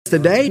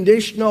Today,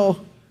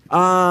 conditional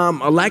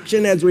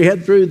election as we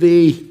head through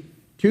the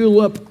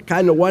TULIP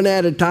kind of one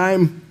at a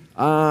time,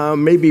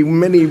 maybe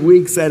many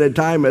weeks at a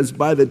time as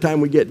by the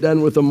time we get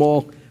done with them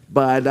all.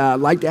 But I'd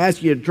like to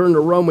ask you to turn to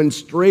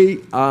Romans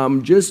 3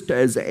 just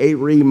as a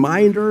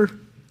reminder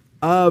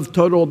of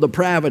total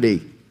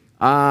depravity.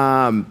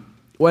 Want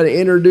to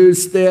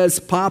introduce this.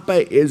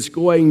 Papa is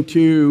going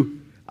to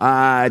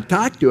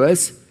talk to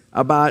us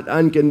about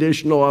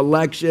unconditional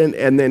election,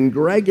 and then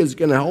Greg is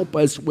going to help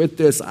us with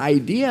this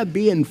idea of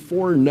being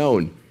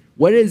foreknown.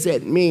 What does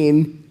it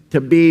mean to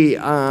be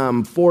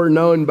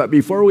foreknown? But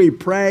before we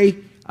pray,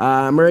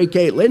 Mary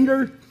Kate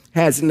Linder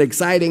has an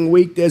exciting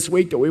week this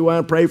week that we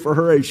want to pray for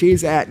her as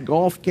she's at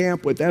golf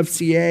camp with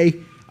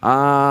FCA.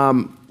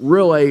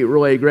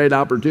 Really a great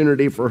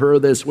opportunity for her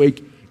this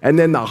week. And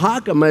then the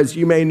Hakamas,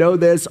 you may know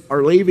this,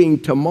 are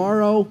leaving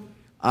tomorrow,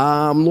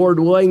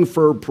 Lord willing,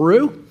 for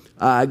Peru.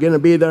 Going to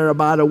be there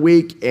about a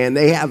week, and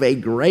they have a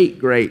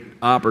great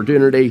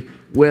opportunity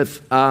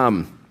with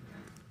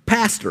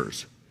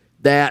pastors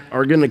that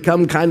are going to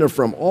come kind of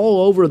from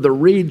all over the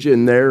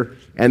region there,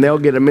 and they'll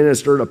get to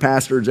minister to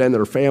pastors and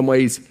their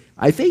families.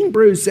 I think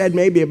Bruce said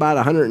maybe about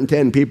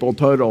 110 people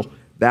total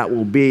that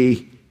will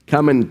be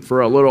coming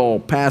for a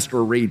little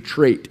pastor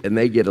retreat, and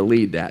they get to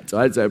lead that. So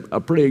that's a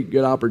pretty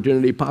good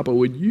opportunity. Papa,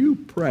 would you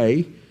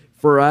pray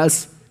for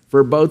us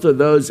for both of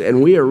those?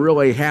 And we are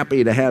really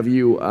happy to have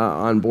you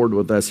on board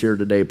with us here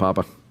today,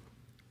 Papa.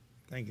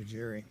 Thank you,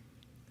 Jerry.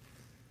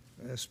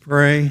 Let's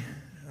pray.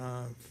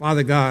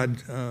 Father God,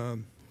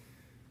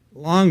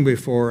 long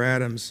before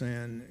Adam's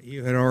sin,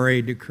 you had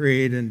already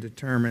decreed and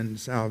determined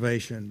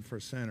salvation for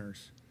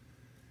sinners.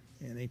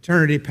 In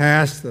eternity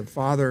past, the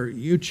Father,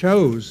 you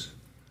chose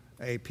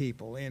a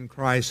people in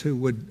Christ who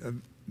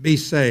would be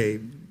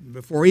saved.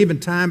 Before even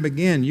time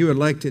began, you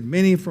elected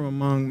many from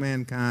among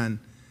mankind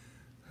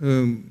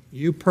whom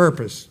you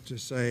purposed to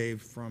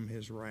save from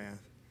his wrath.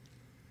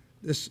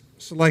 This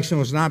selection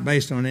was not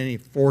based on any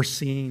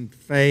foreseen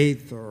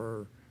faith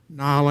or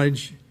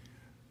knowledge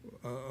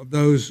of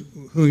those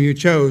whom you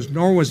chose,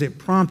 nor was it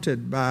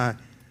prompted by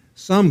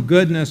some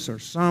goodness or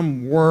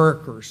some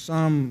work or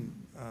some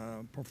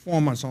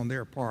performance on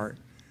their part,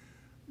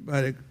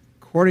 but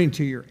according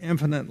to your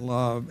infinite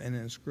love and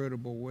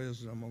inscrutable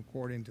wisdom,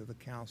 according to the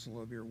counsel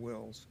of your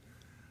wills.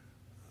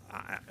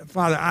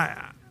 Father,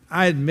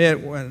 I admit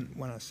when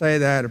I say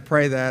that or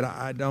pray that,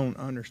 I don't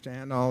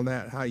understand all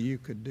that, how you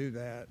could do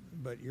that,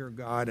 but you're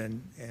God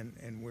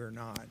and we're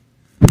not.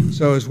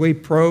 So as we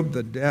probe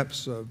the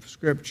depths of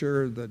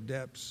Scripture, the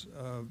depths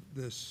of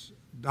this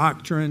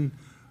doctrine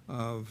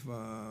of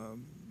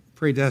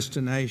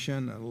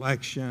predestination,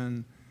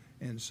 election,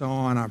 and so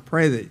on, I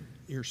pray that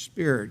your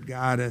Spirit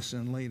guide us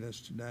and lead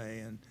us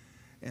today.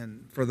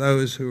 And for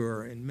those who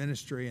are in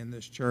ministry in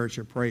this church,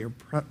 I pray your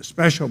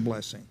special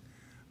blessing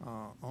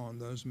on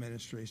those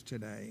ministries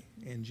today.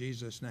 In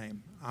Jesus'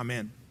 name,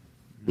 amen.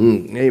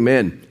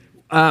 Amen.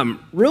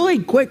 Really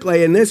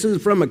quickly, and this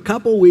is from a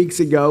couple weeks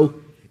ago,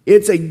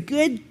 it's a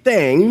good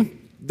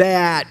thing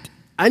that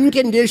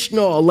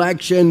unconditional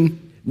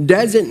election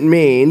doesn't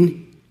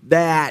mean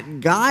that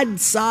God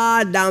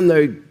saw down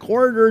the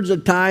corridors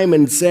of time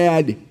and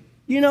said,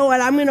 you know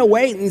what, I'm going to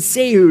wait and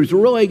see who's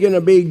really going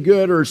to be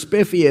good or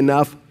spiffy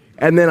enough,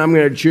 and then I'm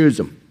going to choose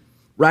them.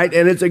 Right?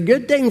 And it's a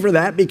good thing for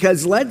that,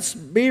 because let's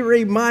be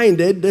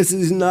reminded, this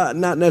is not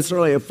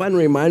necessarily a fun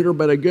reminder,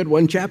 but a good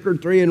one. Chapter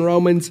 3 in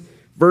Romans,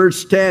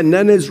 verse 10,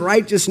 none is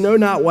righteous, no,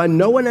 not one.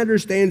 No one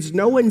understands,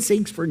 no one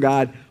seeks for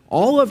God.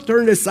 All have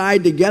turned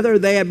aside, together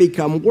they have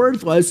become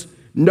worthless.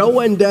 No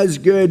one does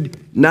good,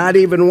 not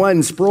even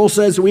one. Sproul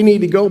says we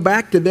need to go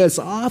back to this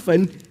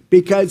often,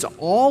 because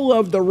all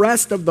of the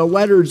rest of the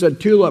letters of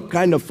TULIP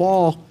kind of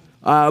fall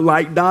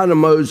like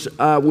dominoes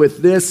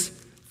with this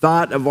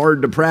thought of our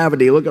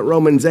depravity. Look at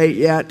Romans 8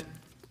 yet,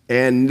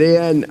 and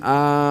then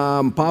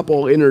Papa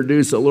will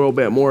introduce a little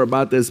bit more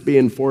about this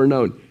being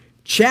foreknown.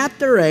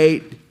 Chapter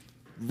 8,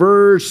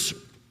 verse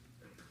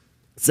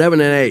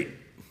 7 and 8.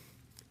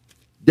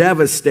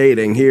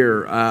 Devastating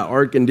here,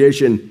 our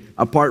condition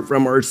apart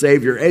from our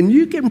Savior. And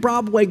you can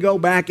probably go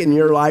back in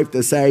your life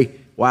to say,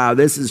 wow,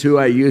 this is who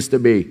I used to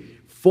be.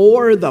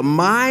 For the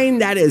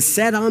mind that is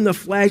set on the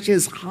flesh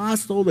is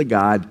hostile to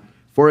God,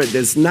 for it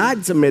does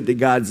not submit to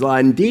God's law.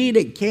 Indeed,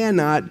 it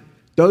cannot.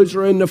 Those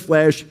who are in the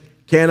flesh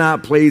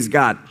cannot please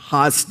God.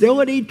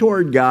 Hostility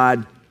toward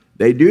God.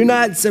 They do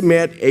not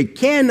submit. It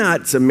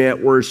cannot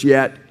submit, worse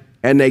yet,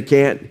 and they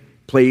can't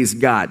please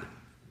God.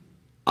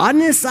 On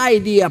this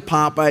idea,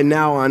 Papa,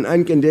 now on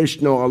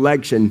unconditional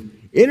election,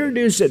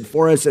 introduce it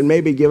for us and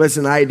maybe give us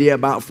an idea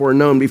about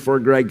foreknown before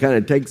Greg kind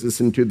of takes us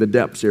into the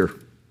depths here.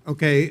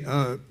 Okay,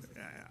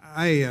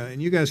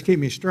 and you guys keep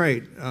me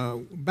straight.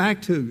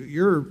 Back to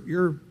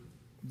your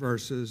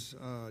verses,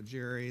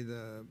 Jerry.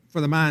 For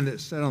the mind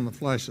that's set on the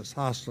flesh is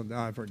hostile to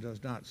God, for it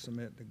does not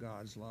submit to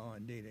God's law.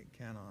 Indeed, it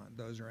cannot.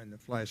 Those who are in the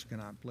flesh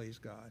cannot please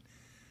God.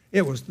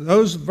 It was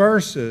those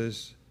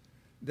verses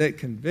that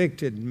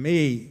convicted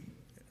me.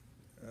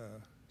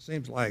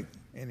 Seems like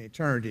an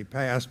eternity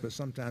past, but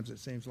sometimes it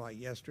seems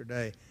like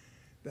yesterday,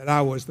 that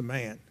I was the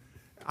man.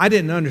 I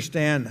didn't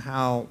understand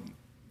how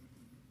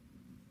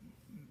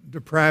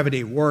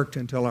depravity worked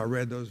until I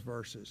read those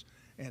verses.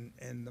 And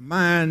the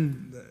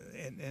mind,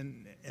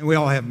 and we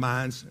all have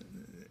minds.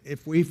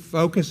 If we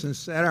focus and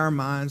set our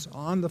minds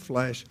on the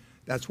flesh,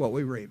 that's what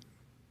we reap,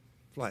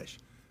 flesh.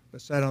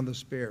 But set on the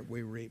Spirit,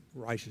 we reap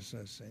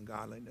righteousness and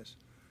godliness.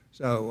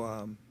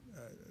 So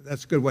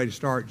that's a good way to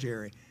start,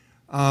 Jerry.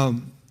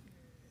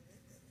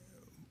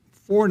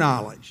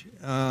 Foreknowledge.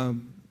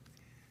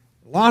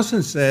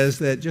 Lawson says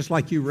that, just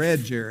like you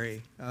read,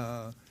 Jerry,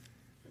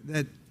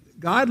 that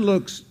God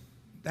looks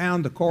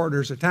down the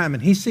corridors of time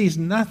and he sees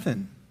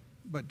nothing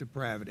but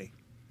depravity.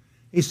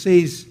 He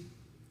sees,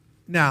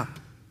 now,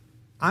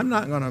 I'm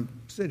not going to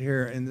sit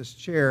here in this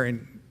chair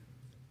and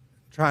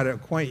try to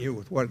acquaint you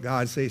with what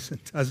God sees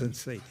and doesn't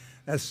see.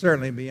 That's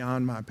certainly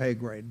beyond my pay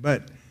grade.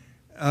 But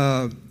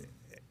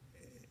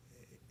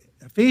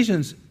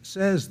Ephesians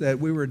says that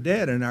we were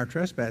dead in our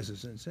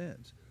trespasses and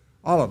sins,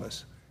 all of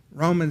us.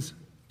 Romans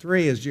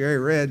 3, as Jerry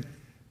read,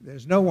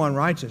 there's no one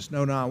righteous,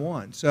 no, not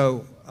one.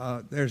 So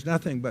there's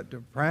nothing but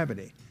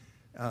depravity.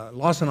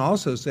 Lawson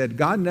also said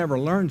God never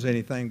learns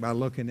anything by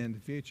looking in the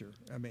future.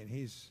 I mean,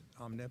 he's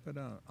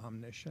omnipotent,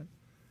 omniscient.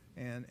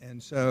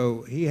 And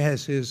so he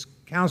has his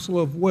counsel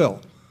of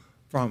will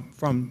from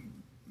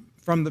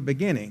the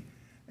beginning.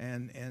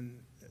 And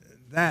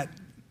that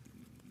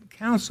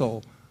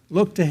counsel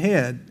looked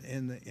ahead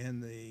in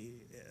the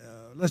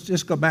let's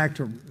just go back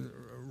to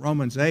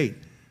Romans 8,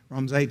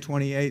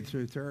 28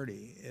 through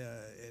 30.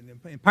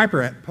 And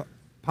Piper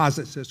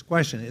posits this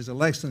question: is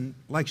election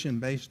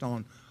based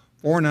on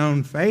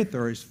foreknown faith,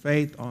 or is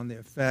faith on the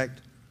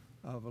effect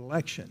of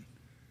election?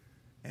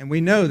 And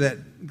we know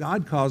that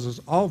God causes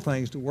all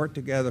things to work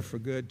together for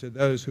good to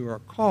those who are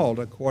called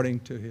according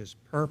to his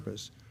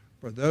purpose.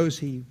 For those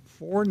he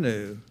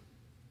foreknew,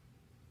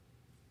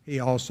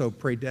 he also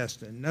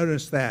predestined.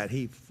 Notice that.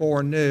 He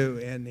foreknew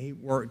and he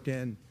worked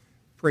in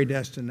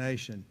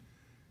predestination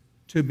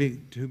to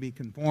be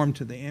conformed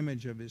to the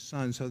image of his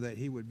Son, so that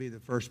he would be the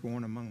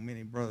firstborn among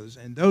many brothers.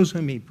 And those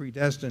whom he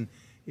predestined,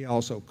 he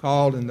also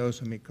called, and those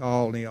whom he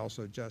called, he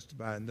also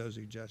justified, and those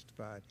he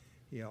justified,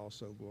 he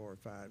also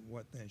glorified.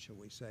 What then shall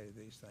we say to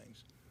these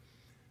things?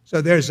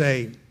 So there's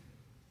a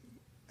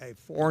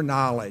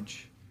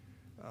foreknowledge,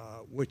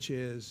 which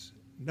is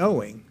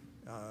knowing.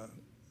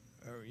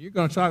 You're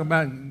going to talk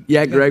about...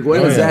 Yeah, Greg,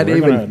 what is that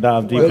even? We're going to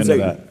dive deep into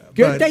that.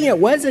 Good thing it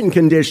was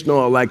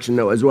unconditional election,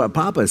 though, is what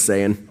Papa's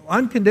saying.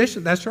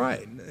 Unconditional, that's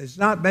right. It's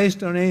not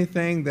based on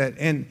anything that...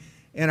 And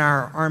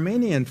our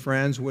Armenian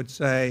friends would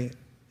say,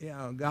 you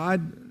know,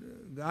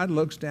 God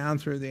looks down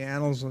through the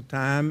annals of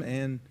time,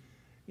 and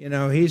you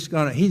know it's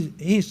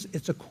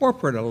a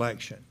corporate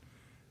election.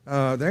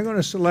 They're going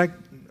to select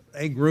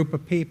a group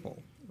of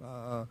people,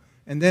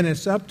 and then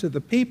it's up to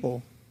the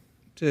people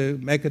to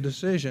make a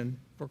decision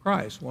for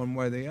Christ, one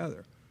way or the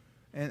other.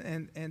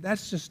 And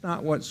that's just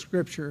not what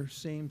Scripture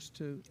seems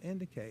to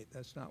indicate.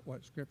 That's not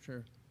what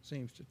Scripture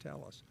seems to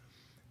tell us.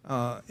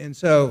 And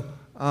so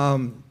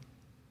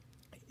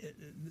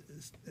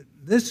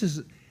this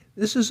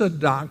is a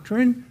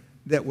doctrine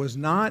that was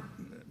not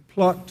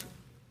plucked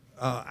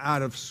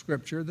out of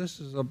Scripture. This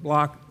is a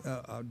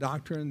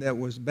doctrine that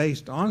was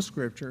based on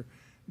Scripture,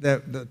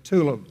 that the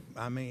TULIP,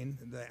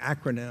 the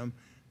acronym,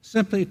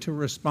 simply to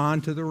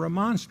respond to the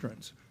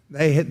remonstrance.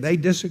 They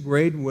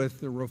disagreed with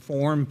the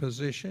Reform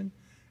position,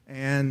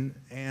 and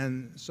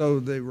so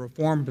the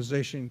Reform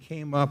position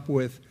came up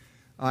with,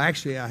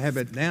 actually I have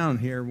it down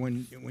here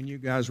when you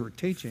guys were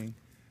teaching,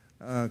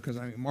 because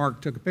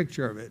Mark took a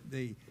picture of it.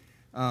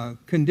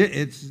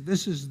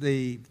 This is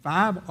the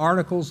 5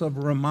 articles of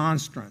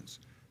remonstrance.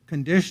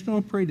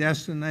 Conditional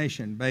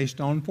predestination based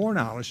on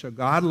foreknowledge. So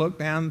God looked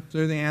down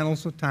through the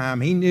annals of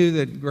time. He knew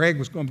that Greg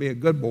was going to be a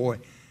good boy,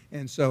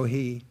 and so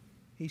he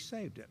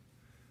saved him.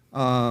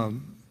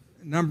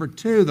 Number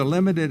 2, the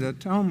limited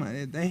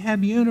atonement. They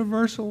have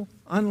universal,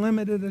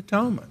 unlimited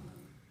atonement.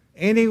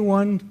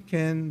 Anyone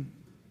can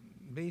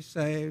be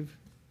saved.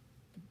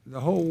 The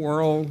whole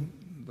world,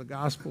 the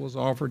gospel is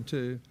offered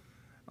to.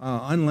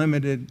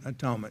 Unlimited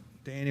atonement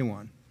to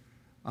anyone.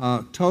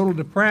 Total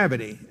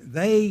depravity.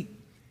 They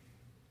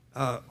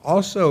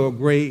also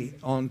agree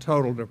on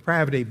total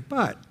depravity,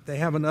 but they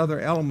have another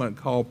element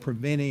called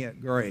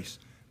prevenient grace.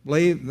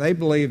 They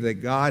believe that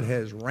God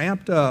has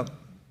ramped up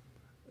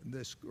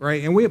this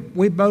grace, and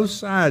we both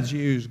sides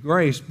use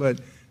grace, but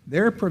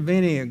their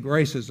prevenient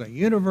grace is a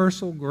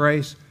universal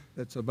grace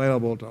that's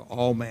available to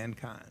all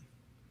mankind.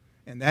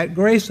 And that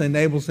grace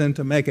enables them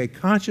to make a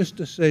conscious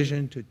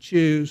decision to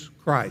choose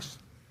Christ.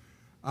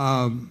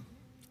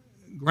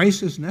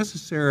 Grace is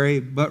necessary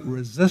but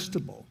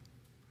resistible.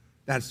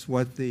 That's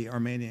what the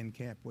Armenian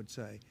camp would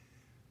say.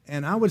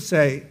 And I would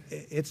say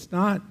it's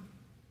not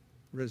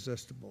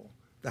resistible.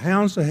 The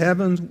hounds of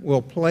heaven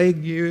will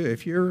plague you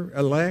if you're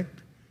elect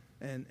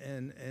and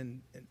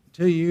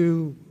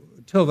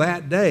till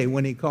that day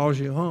when he calls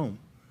you home.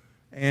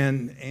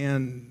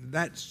 And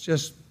that's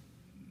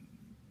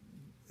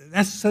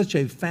such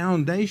a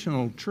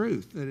foundational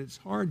truth that it's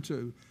hard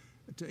to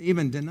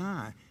even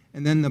deny.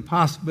 And then the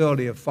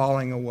possibility of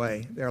falling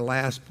away, their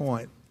last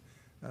point,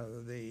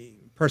 the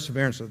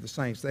perseverance of the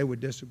saints, they would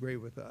disagree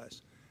with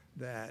us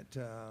that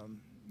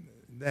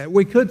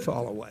we could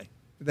fall away,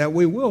 that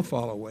we will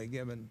fall away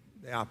given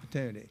the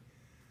opportunity.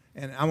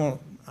 And I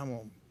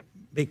won't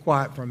be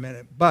quiet for a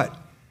minute, but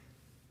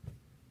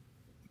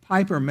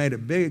Piper made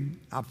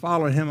I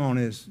followed him on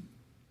his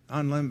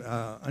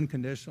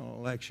unconditional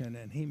election,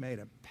 and he made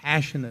a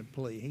passionate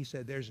plea. He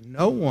said, there's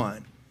no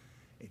one,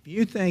 if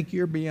you think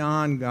you're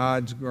beyond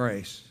God's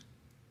grace,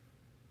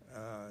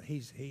 he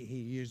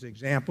used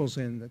examples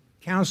in the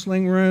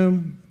counseling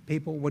room.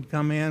 People would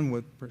come in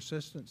with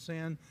persistent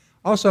sin.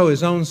 Also,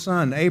 his own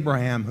son,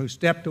 Abraham, who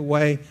stepped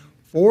away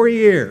 4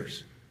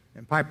 years,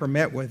 and Piper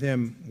met with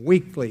him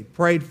weekly,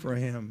 prayed for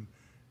him,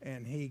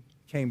 and he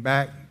came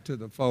back to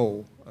the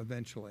fold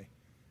eventually.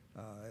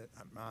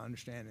 My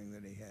understanding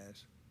that he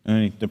has.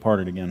 And he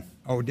departed again.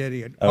 Oh, did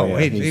he? Oh,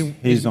 yeah.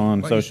 He's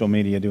on social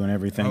media doing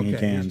everything he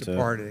can. He's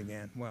departed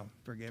again. Well,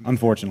 forgive me.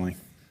 Unfortunately.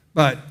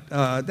 But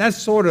that's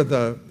sort of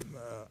the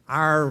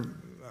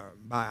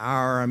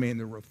I mean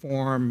the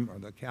Reform or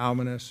the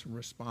Calvinist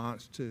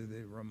response to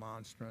the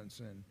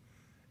Remonstrance,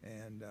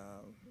 and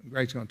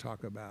Greg's going to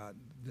talk about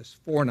this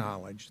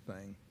foreknowledge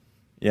thing.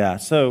 Yeah.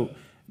 So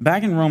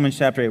back in Romans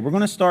chapter 8, we're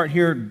going to start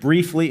here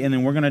briefly, and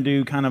then we're going to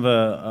do kind of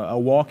a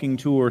walking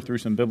tour through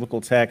some biblical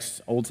texts,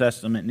 Old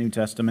Testament, New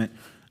Testament,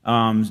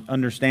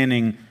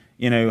 understanding,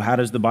 how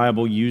does the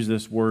Bible use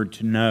this word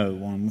to know?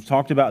 We've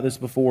talked about this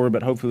before,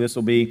 but hopefully this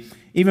will be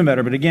even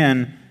better. But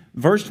again,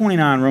 verse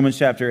 29, Romans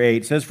chapter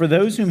 8 says, "For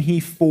those whom he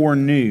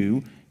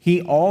foreknew,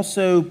 he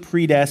also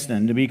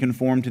predestined to be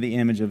conformed to the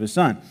image of his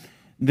Son."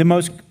 The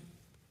most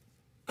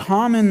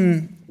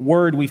common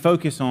word we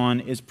focus on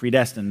is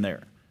predestined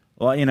there.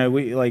 Well,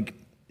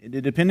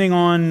 depending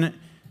on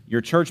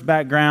your church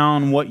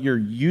background, what you're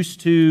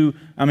used to,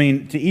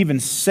 to even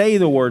say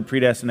the word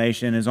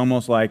predestination is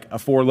almost like a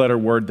 4-letter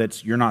word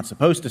you're not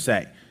supposed to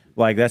say.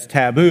 Like, that's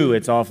taboo,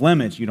 it's off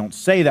limits, you don't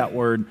say that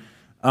word.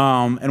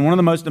 And one of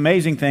the most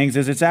amazing things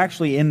is it's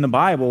actually in the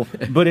Bible,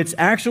 but it's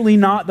actually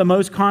not the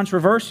most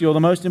controversial, the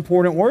most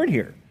important word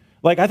here.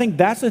 I think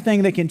that's the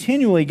thing that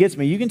continually gets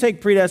me. You can take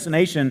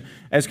predestination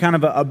as kind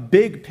of a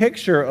big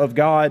picture of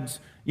God's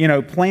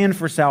plan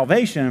for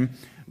salvation.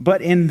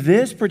 But in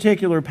this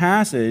particular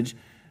passage,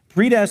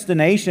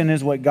 predestination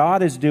is what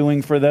God is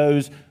doing for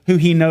those who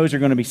he knows are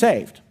going to be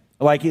saved,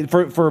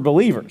 for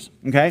believers,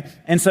 okay?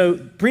 And so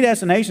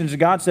predestination is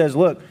God says,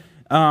 look,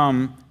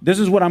 this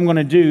is what I'm going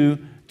to do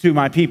to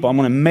my people. I'm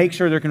going to make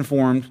sure they're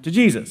conformed to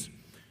Jesus.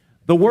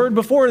 The word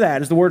before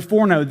that is the word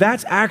foreknow.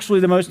 That's actually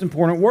the most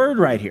important word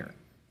right here,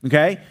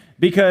 okay?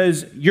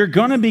 Because you're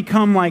going to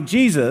become like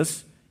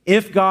Jesus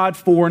if God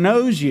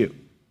foreknows you.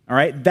 All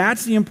right,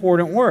 that's the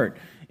important word.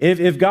 If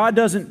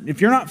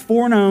you're not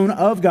foreknown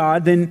of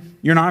God, then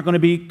you're not going to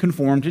be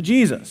conformed to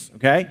Jesus.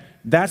 Okay,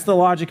 that's the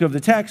logic of the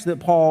text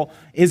that Paul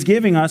is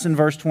giving us in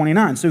verse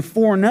 29. So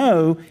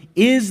foreknow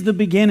is the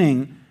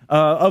beginning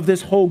of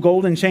this whole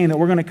golden chain that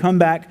we're going to come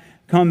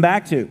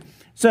back to.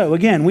 So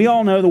again, we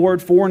all know the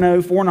word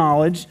foreknow,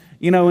 foreknowledge.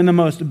 In the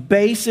most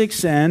basic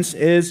sense,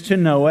 is to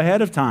know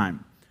ahead of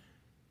time.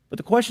 But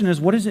the question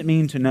is, what does it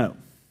mean to know?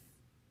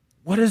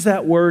 What does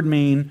that word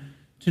mean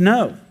to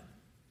know?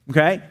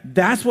 Okay,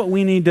 that's what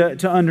we need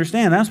to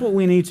understand. That's what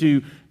we need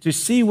to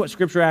see what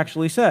Scripture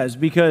actually says,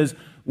 because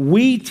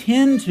we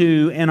tend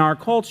to, in our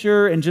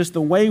culture and just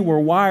the way we're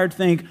wired,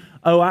 think,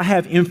 oh, I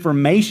have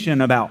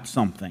information about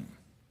something.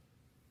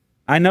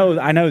 I know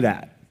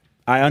that.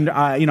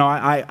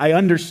 I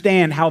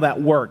understand how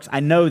that works. I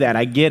know that.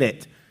 I get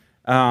it.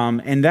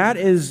 And that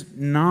is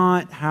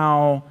not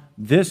how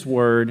this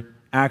word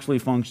actually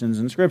functions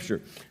in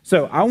Scripture.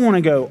 So I want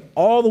to go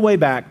all the way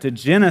back to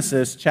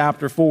Genesis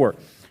chapter 4.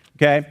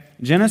 Okay,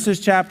 Genesis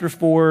chapter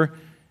 4,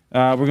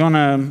 we're going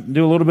to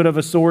do a little bit of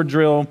a sword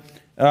drill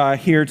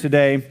here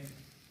today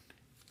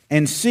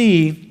and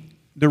see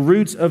the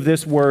roots of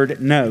this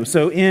word know.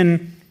 So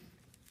in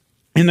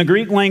the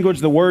Greek language,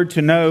 the word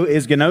to know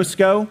is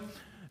gnosko.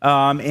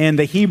 In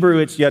the Hebrew,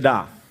 it's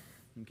yada.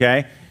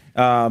 Okay,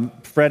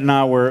 Fred and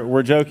I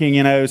were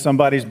joking,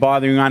 somebody's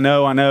bothering you. I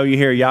know, you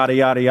hear yada,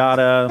 yada,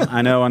 yada.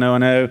 I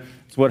know.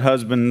 It's what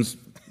husbands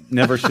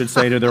never should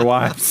say to their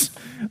wives.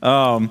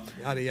 I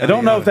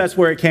don't know if that's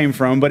where it came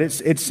from, but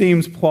it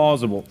seems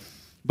plausible.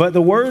 But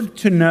the word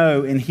to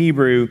know in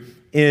Hebrew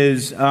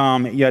is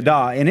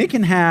yada, and it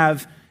can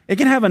have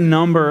a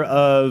number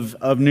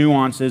of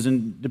nuances,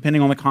 and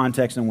depending on the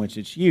context in which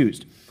it's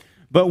used.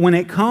 But when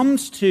it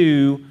comes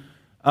to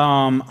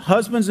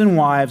husbands and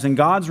wives and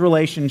God's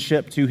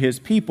relationship to his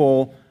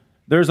people,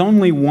 there's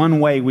only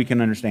one way we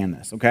can understand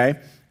this, okay?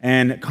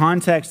 And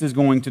context is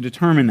going to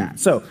determine that.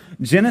 So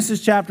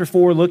Genesis chapter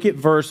 4, look at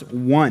verse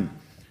 1.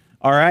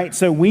 All right,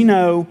 so we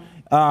know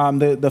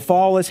the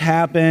fall has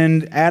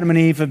happened. Adam and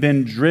Eve have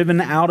been driven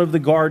out of the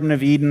Garden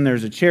of Eden.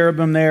 There's a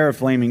cherubim there, a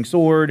flaming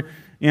sword,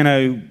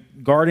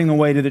 guarding the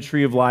way to the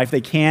tree of life.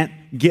 They can't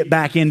get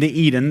back into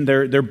Eden.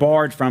 They're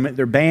barred from it.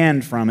 They're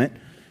banned from it.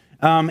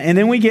 And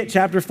then we get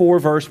chapter 4,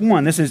 verse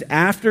 1. This is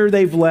after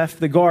they've left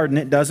the garden.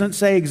 It doesn't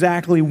say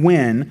exactly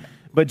when,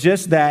 but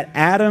just that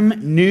Adam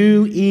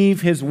knew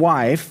Eve, his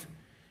wife,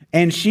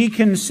 and she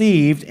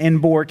conceived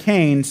and bore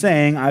Cain,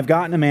 saying, I've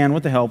gotten a man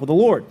with the help of the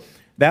Lord.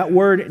 That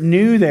word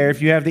knew there,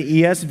 if you have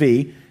the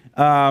ESV,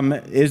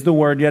 is the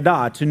word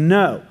yada, to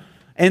know.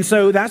 And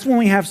so that's when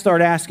we have to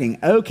start asking,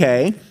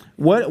 okay,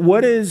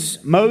 what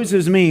does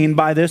Moses mean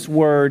by this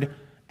word,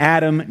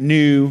 Adam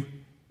knew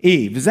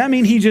Eve? Does that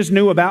mean he just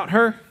knew about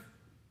her?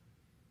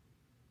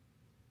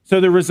 So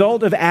the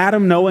result of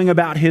Adam knowing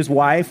about his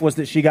wife was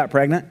that she got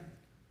pregnant?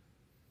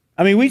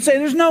 I mean, we'd say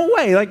there's no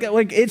way.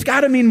 Like it's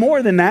got to mean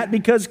more than that,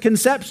 because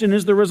conception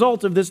is the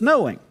result of this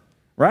knowing,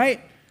 right?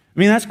 I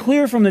mean, that's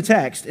clear from the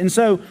text. And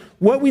so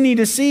what we need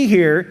to see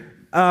here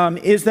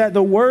is that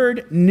the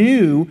word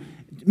knew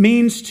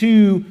means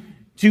to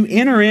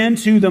enter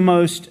into the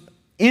most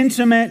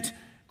intimate,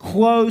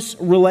 close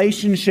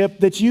relationship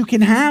that you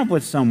can have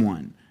with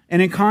someone.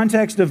 And in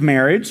context of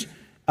marriage,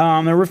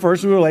 it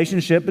refers to a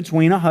relationship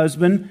between a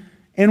husband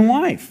and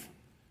wife.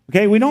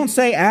 Okay, we don't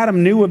say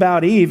Adam knew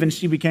about Eve and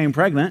she became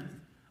pregnant,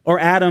 or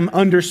Adam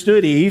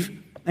understood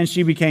Eve and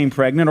she became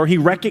pregnant, or he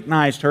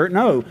recognized her.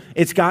 No,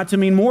 it's got to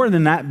mean more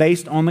than that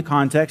based on the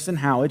context and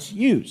how it's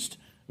used.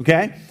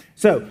 Okay,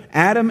 so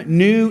Adam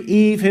knew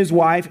Eve, his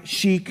wife,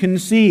 she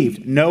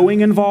conceived.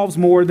 Knowing involves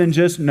more than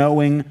just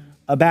knowing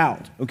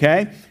about.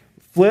 Okay,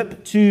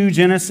 flip to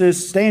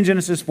Genesis, stay in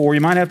Genesis 4.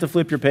 You might have to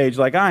flip your page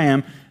like I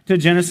am to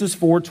Genesis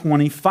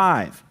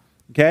 4:25.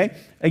 Okay,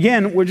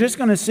 again, we're just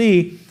going to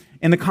see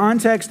in the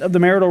context of the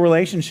marital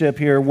relationship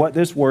here what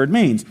this word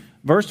means.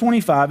 Verse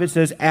 25, it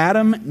says,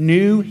 Adam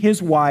knew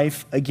his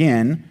wife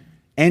again,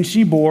 and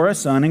she bore a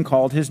son and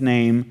called his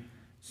name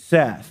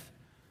Seth.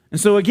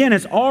 And so again,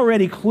 it's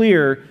already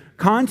clear,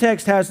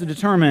 context has to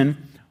determine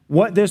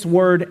what this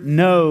word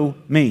know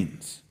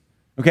means.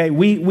 Okay,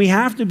 we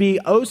have to be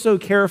oh so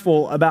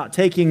careful about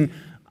taking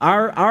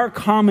our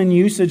common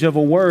usage of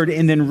a word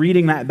and then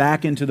reading that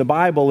back into the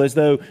Bible as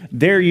though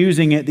they're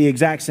using it the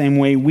exact same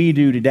way we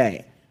do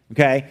today.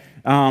 Okay,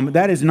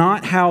 that is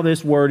not how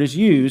this word is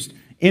used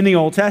in the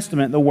Old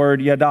Testament, the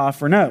word yada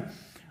for know.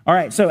 All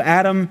right, so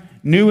Adam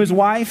knew his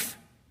wife.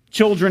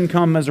 Children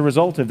come as a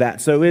result of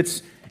that. So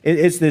it's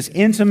this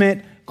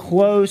intimate,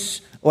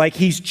 close, like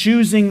he's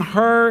choosing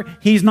her.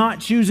 He's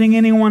not choosing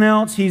anyone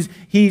else.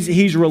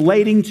 He's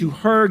relating to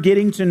her,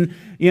 getting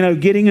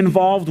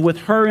involved with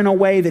her in a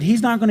way that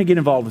he's not going to get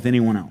involved with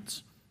anyone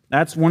else.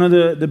 That's one of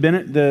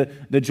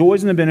the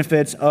joys and the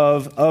benefits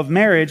of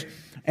marriage.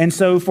 And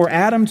so for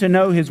Adam to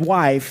know his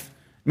wife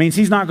means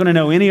he's not going to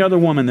know any other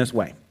woman this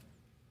way.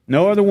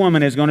 No other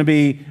woman is going to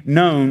be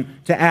known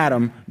to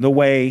Adam the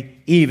way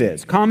Eve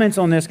is. Comments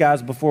on this,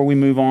 guys, before we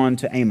move on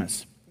to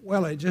Amos.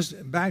 Well, it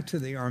just back to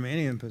the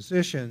Arminian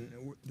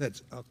position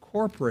that's a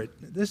corporate.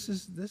 This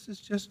is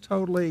just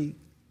totally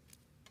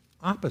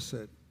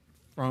opposite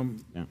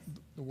from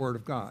the Word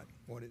of God,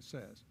 what it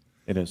says.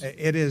 It is.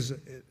 It is.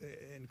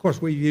 And of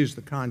course, we use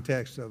the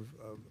context of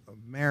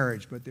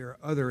marriage, but there are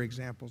other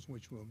examples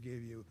which we'll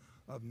give you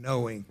of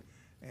knowing,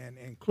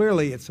 and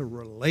clearly it's a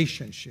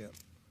relationship.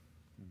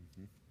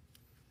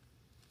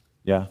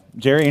 Yeah.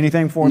 Jerry,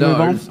 anything before we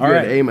move on? All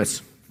right,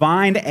 Amos.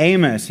 Find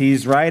Amos.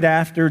 He's right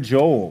after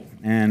Joel,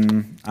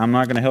 and I'm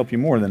not going to help you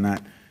more than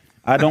that.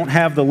 I don't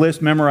have the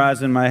list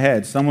memorized in my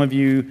head. Some of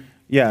you,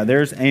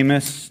 there's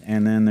Amos,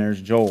 and then there's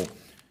Joel.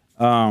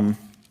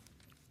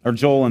 Or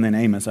Joel and then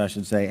Amos, I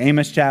should say.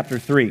 Amos chapter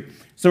 3.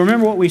 So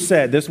remember what we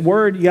said. This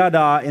word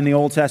yada in the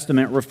Old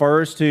Testament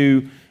refers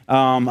to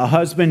a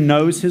husband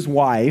knows his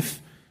wife,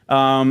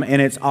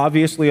 and it's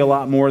obviously a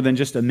lot more than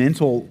just a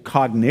mental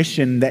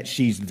cognition that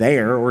she's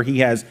there or he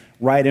has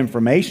right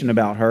information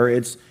about her.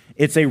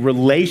 It's a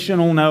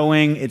relational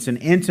knowing. It's an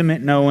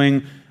intimate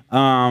knowing.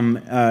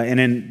 And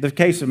in the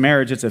case of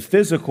marriage, it's a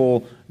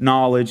physical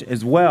knowledge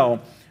as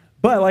well.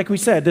 But like we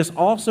said, this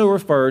also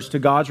refers to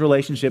God's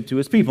relationship to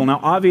his people.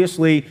 Now,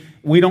 obviously,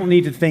 we don't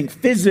need to think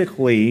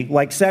physically,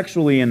 like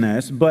sexually in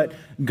this, but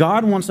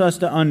God wants us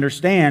to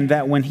understand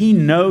that when he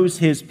knows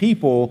his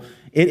people,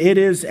 it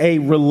is a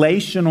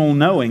relational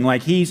knowing.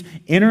 Like he's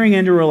entering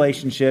into a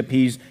relationship,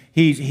 he's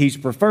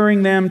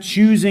preferring them,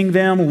 choosing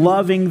them,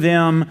 loving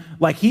them.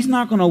 Like he's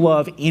not going to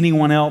love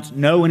anyone else,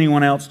 know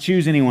anyone else,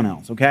 choose anyone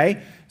else,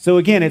 okay? So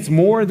again, it's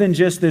more than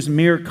just this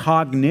mere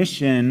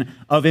cognition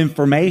of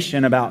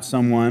information about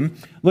someone.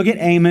 Look at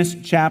Amos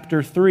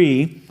chapter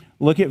 3.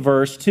 Look at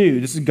verse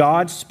 2. This is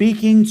God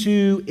speaking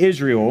to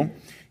Israel.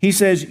 He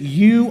says,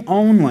 "You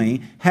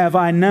only have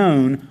I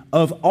known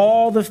of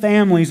all the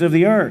families of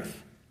the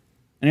earth."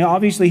 And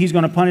obviously he's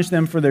going to punish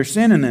them for their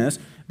sin in this.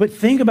 But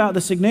think about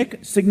the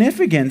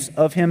significance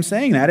of him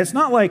saying that. It's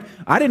not like,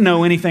 I didn't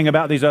know anything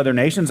about these other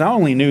nations. I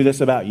only knew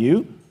this about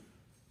you.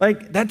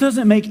 Like, that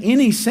doesn't make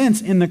any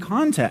sense in the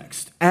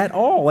context at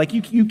all. Like,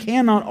 you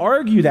cannot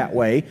argue that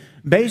way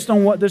based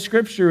on what the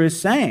Scripture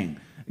is saying.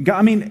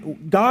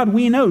 God,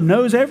 we know,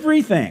 knows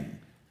everything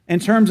in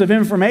terms of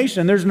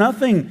information. There's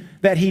nothing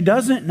that he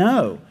doesn't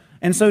know.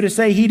 And so to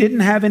say he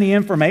didn't have any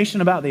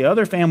information about the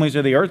other families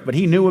of the earth, but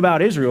he knew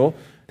about Israel,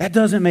 that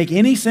doesn't make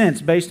any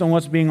sense based on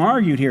what's being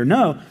argued here.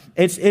 No,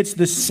 it's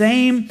the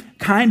same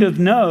kind of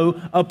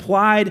no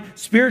applied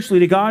spiritually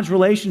to God's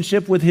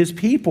relationship with his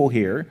people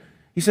here.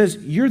 He says,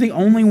 you're the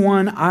only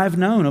one I've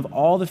known of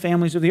all the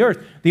families of the earth,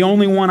 the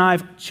only one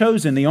I've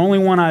chosen, the only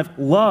one I've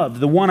loved,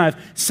 the one I've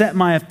set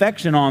my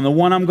affection on, the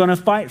one I'm going to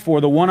fight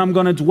for, the one I'm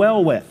going to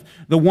dwell with,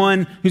 the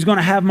one who's going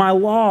to have my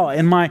law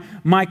and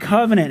my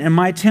covenant and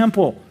my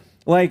temple.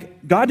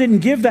 Like, God didn't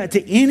give that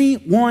to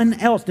anyone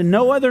else. And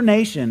no other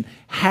nation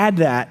had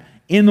that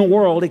in the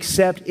world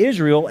except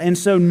Israel. And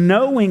so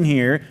knowing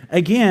here,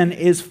 again,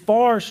 is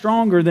far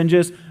stronger than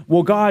just,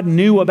 well, God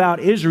knew about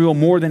Israel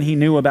more than he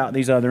knew about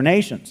these other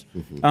nations.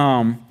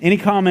 Any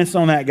comments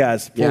on that,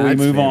 guys, before we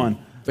move on?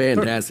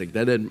 Fantastic.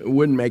 That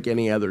wouldn't make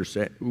any other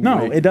sense.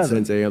 No, it doesn't.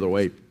 Sense any other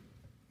way.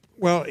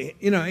 Well,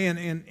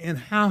 and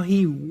how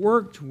he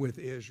worked with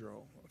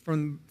Israel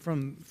from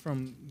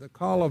the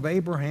call of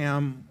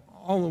Abraham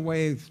all the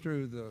way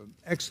through the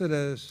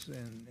Exodus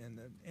and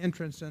the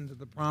entrance into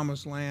the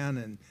Promised Land,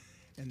 and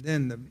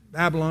then the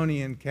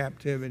Babylonian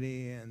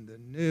captivity and the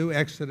new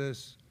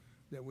Exodus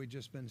that we've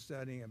just been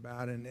studying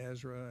about in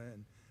Ezra,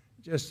 and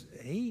just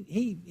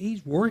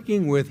he's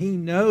working with, he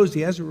knows,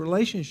 he has a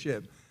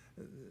relationship.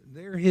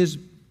 They're his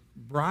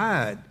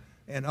bride,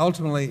 and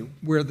ultimately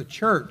we're the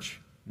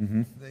church,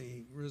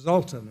 the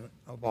resultant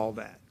of all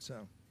that.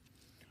 So,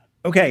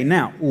 okay,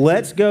 now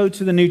let's go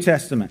to the New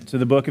Testament, to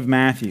the book of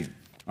Matthew.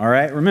 All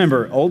right,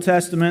 remember, Old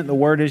Testament, the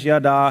word is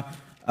yada.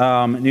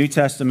 New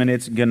Testament,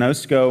 it's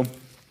gnosko.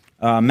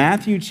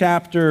 Matthew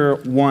chapter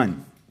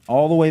 1,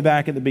 all the way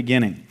back at the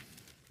beginning.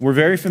 We're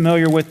very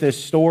familiar with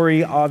this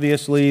story,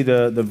 obviously,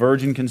 the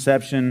virgin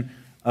conception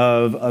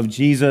of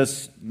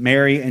Jesus,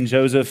 Mary, and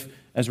Joseph,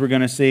 as we're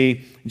going to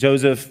see.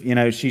 Joseph,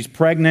 she's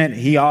pregnant.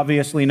 He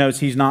obviously knows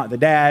he's not the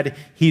dad.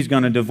 He's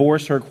going to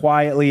divorce her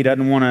quietly. He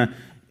doesn't want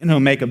to,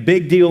 make a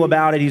big deal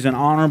about it. He's an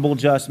honorable,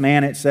 just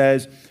man, it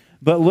says.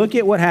 But look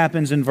at what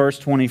happens in verse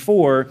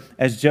 24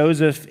 as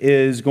Joseph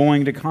is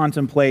going to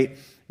contemplate,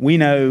 we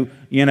know,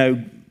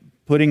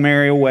 putting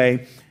Mary away.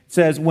 It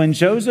says, when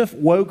Joseph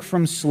woke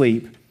from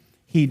sleep,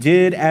 he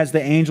did as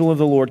the angel of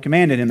the Lord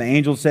commanded him. The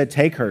angel said,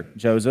 take her,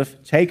 Joseph,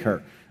 take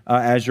her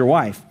as your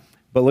wife.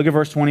 But look at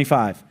verse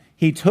 25.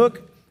 He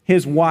took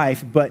his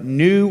wife, but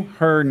knew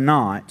her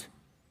not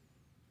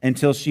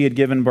until she had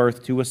given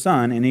birth to a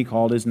son, and he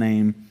called his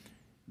name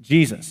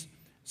Jesus.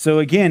 So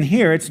again,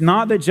 here, it's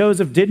not that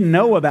Joseph didn't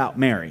know about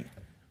Mary,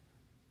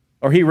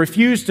 or he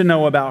refused to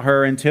know about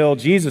her until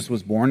Jesus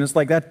was born. It's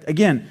like that,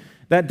 again,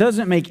 that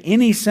doesn't make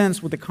any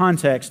sense with the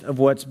context of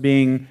what's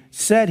being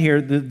said here.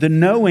 The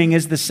knowing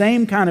is the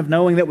same kind of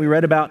knowing that we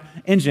read about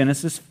in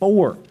Genesis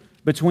 4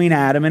 between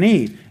Adam and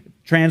Eve.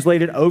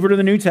 Translated over to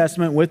the New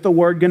Testament with the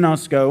word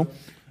gnosko,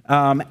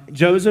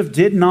 Joseph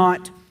did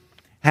not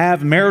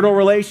have marital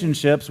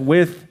relationships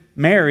with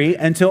Mary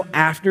until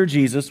after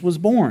Jesus was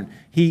born.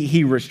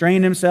 He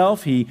restrained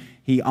himself.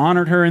 He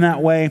honored her in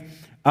that way.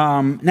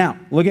 Now,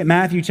 look at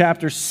Matthew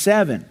chapter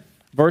 7,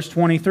 verse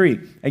 23.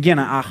 Again,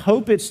 I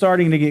hope it's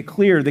starting to get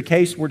clear the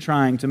case we're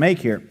trying to make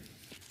here.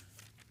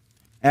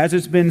 As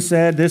it's been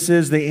said, this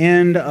is the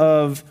end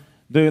of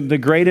the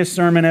greatest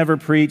sermon ever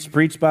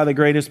preached by the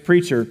greatest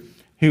preacher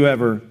who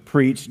ever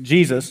preached,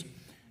 Jesus.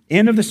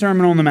 End of the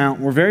Sermon on the Mount.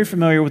 We're very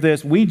familiar with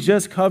this. We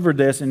just covered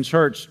this in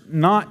church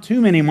not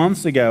too many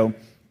months ago.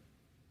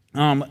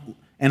 And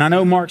I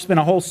know Mark spent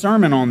a whole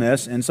sermon on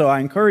this, and so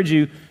I encourage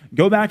you,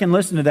 go back and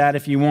listen to that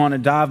if you want to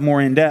dive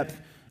more in depth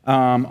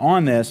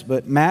on this.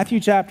 But Matthew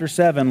chapter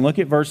 7, look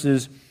at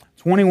verses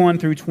 21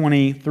 through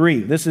 23.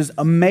 This is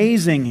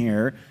amazing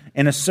here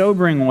in a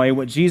sobering way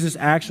what Jesus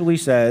actually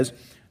says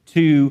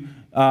to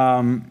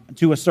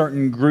a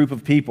certain group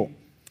of people.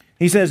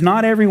 He says,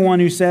 not everyone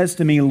who says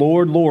to me,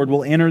 Lord, Lord,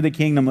 will enter the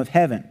kingdom of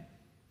heaven,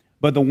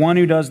 but the one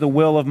who does the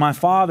will of my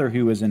Father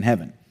who is in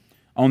heaven.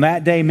 On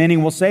that day, many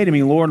will say to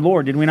me, Lord,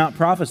 Lord, did we not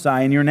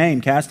prophesy in your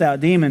name, cast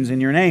out demons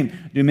in your name,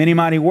 do many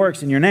mighty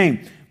works in your name?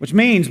 Which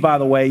means, by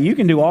the way, you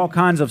can do all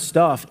kinds of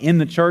stuff in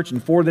the church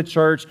and for the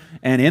church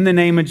and in the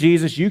name of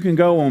Jesus. You can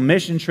go on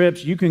mission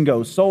trips. You can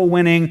go soul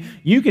winning.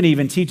 You can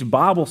even teach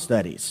Bible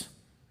studies.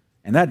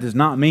 And that does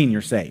not mean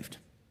you're saved.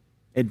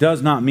 It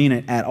does not mean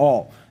it at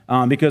all.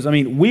 Because,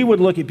 we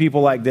would look at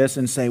people like this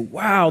and say,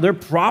 wow, they're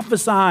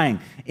prophesying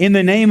in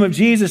the name of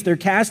Jesus. They're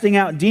casting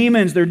out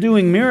demons. They're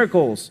doing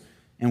miracles.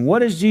 And what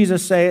does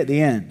Jesus say at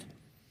the end?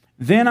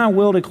 Then I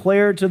will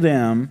declare to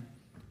them,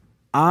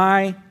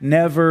 I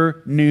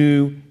never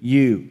knew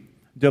you.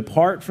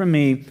 Depart from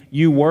me,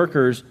 you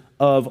workers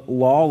of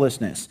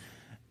lawlessness.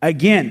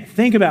 Again,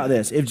 think about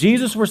this. If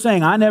Jesus were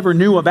saying, I never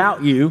knew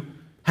about you,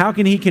 how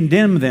can he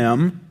condemn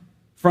them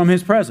from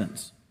his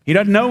presence? He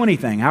doesn't know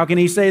anything. How can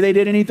he say they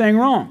did anything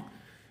wrong?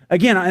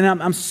 Again,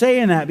 and I'm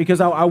saying that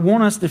because I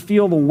want us to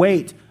feel the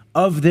weight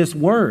of this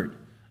word.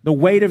 The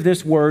weight of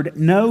this word,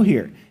 know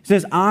here. It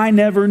says, I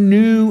never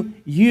knew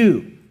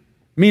you.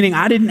 Meaning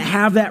I didn't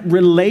have that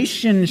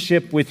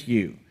relationship with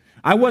you.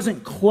 I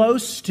wasn't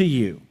close to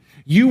you.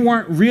 You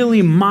weren't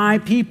really my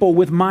people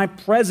with my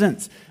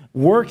presence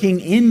working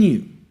in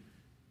you.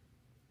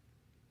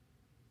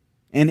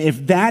 And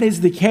if that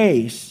is the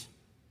case,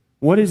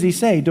 what does he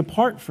say?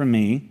 Depart from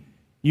me,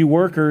 you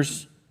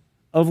workers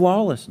of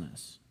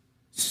lawlessness.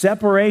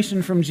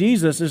 Separation from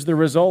Jesus is the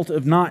result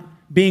of not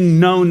being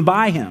known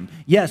by him.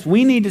 Yes,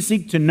 we need to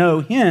seek to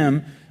know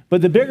him,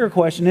 but the bigger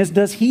question is,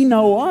 does he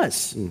know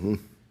us? Mm-hmm.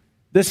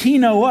 Does he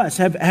know us?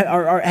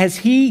 Has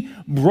he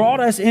brought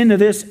us into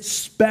this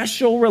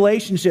special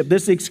relationship,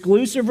 this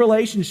exclusive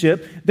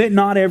relationship that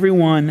not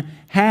everyone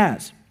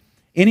has?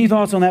 Any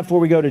thoughts on that before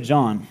we go to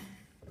John?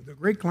 The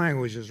Greek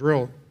language is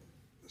real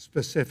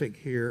specific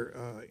here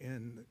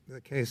in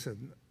the case of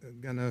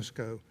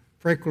gnosko.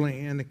 Frequently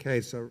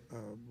indicates a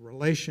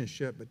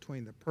relationship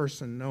between the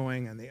person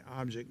knowing and the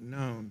object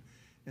known.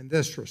 In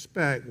this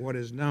respect, what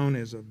is known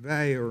is of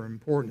value or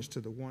importance to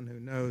the one who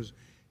knows,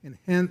 and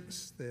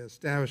hence the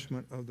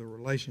establishment of the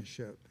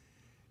relationship.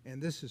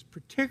 And this is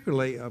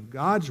particularly of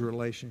God's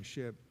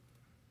relationship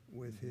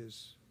with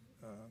his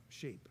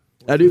sheep.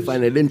 I do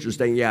find it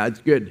interesting. Yeah, it's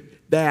good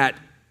that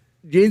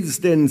Jesus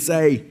didn't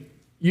say,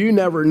 you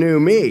never knew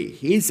me.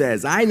 He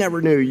says, I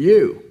never knew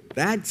you.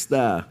 That's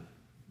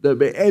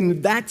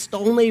and that's the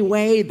only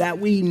way that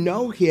we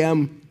know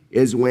him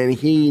is when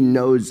he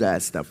knows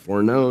us, the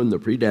foreknown, the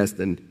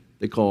predestined,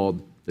 the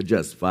called, the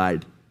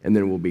justified, and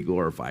then we'll be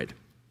glorified.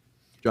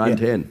 John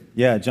 10.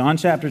 Yeah, John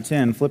chapter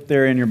 10. Flip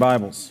there in your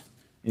Bibles,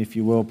 if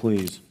you will,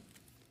 please.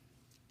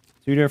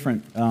 Two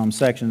different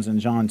sections in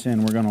John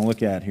 10 we're going to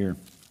look at here.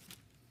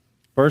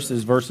 First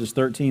is verses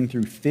 13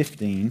 through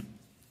 15.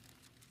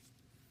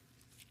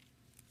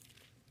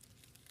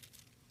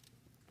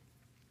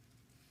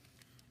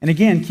 And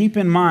again, keep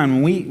in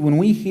mind, when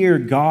we hear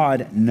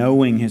God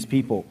knowing his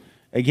people,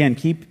 again,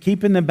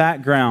 keep in the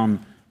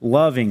background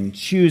loving,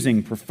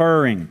 choosing,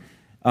 preferring,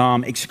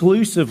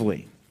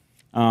 exclusively,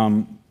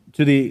 to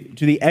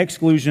the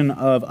exclusion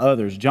of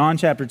others. John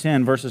chapter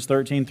 10, verses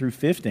 13 through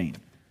 15.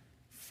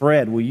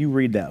 Fred, will you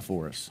read that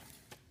for us?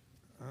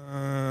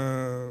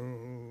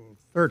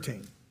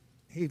 13.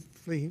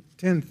 13?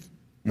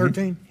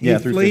 Mm-hmm. Yeah,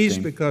 he flees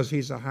 15. because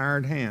he's a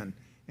hired hand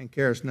and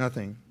cares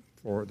nothing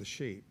for the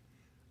sheep.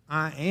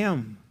 I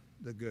am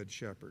the good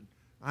shepherd.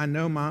 I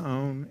know my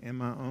own, and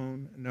my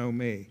own know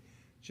me.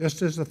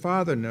 Just as the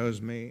Father knows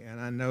me,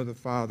 and I know the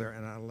Father,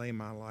 and I lay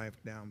my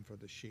life down for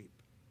the sheep.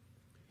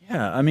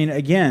 Yeah, I mean,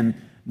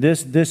 again,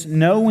 this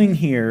knowing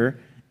here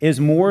is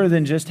more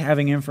than just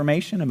having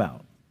information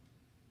about.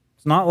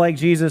 It's not like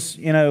Jesus,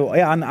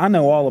 I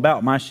know all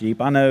about my sheep.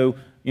 I know,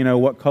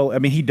 what color. I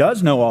mean, he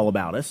does know all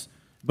about us,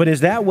 but is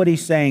that what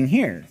he's saying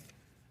here?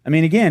 I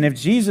mean, again, if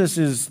Jesus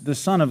is the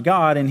Son of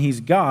God and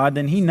he's God,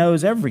 then he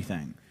knows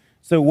everything.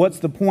 So what's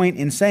the point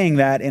in saying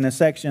that in a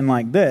section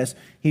like this?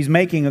 He's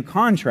making a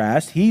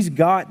contrast. He's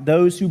got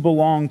those who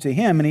belong to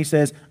him, and he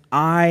says,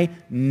 I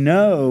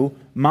know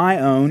my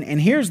own.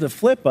 And here's the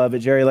flip of it,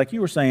 Jerry, like you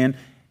were saying,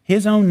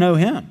 his own know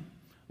him.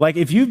 Like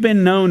if you've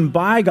been known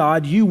by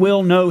God, you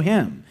will know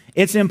him.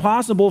 It's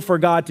impossible for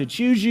God to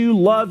choose you,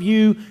 love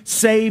you,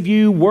 save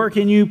you, work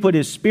in you, put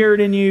his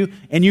spirit in you,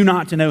 and you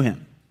not to know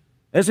him.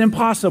 It's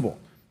impossible.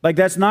 Like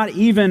that's not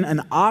even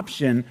an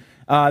option.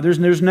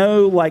 There's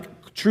no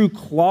like true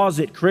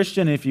closet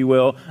Christian, if you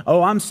will.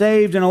 Oh, I'm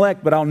saved and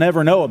elect, but I'll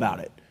never know about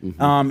it.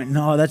 Mm-hmm.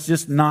 No, that's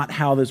just not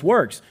how this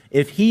works.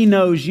 If he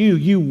knows you,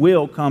 you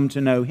will come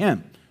to know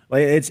him.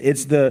 Like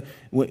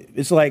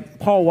it's like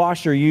Paul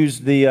Washer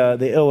used the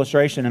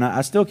illustration, and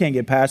I still can't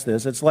get past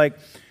this. It's like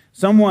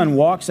someone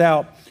walks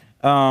out,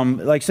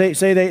 like say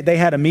they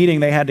had a meeting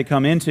they had to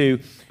come into.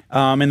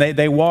 And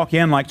they walk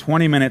in like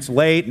 20 minutes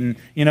late, and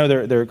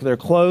their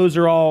clothes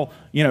are all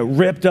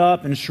ripped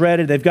up and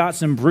shredded. They've got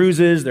some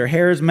bruises. Their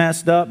hair's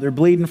messed up. They're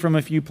bleeding from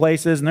a few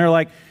places, and they're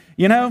like,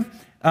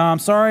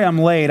 sorry I'm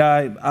late.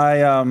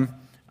 I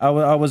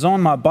was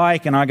on my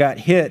bike and I got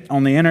hit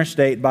on the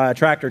interstate by a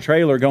tractor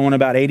trailer going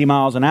about 80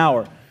 miles an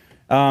hour.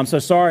 So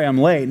sorry I'm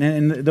late.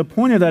 And the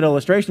point of that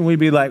illustration would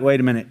be like,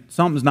 wait a minute,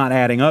 something's not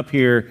adding up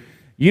here.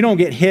 You don't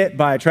get hit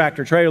by a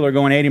tractor trailer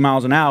going 80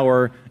 miles an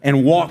hour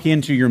and walk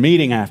into your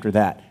meeting after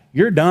that.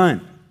 You're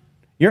done.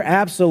 You're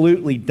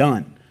absolutely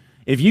done.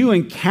 If you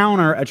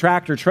encounter a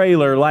tractor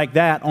trailer like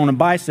that on a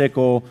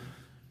bicycle,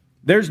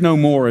 there's no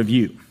more of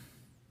you.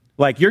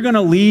 Like you're going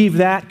to leave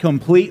that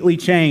completely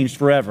changed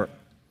forever.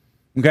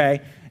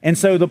 Okay? And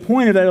so the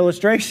point of that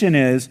illustration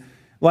is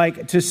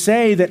like to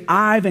say that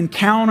I've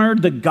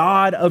encountered the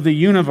God of the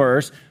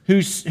universe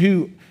who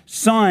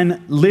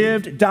Son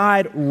lived,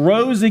 died,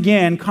 rose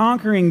again,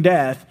 conquering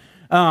death,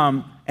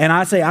 and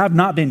I say I've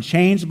not been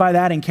changed by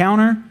that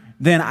encounter,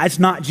 then it's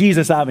not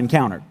Jesus I've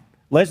encountered.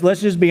 Let's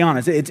just be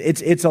honest.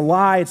 It's a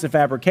lie. It's a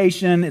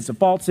fabrication. It's a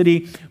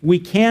falsity. We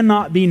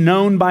cannot be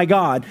known by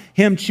God,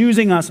 him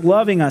choosing us,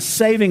 loving us,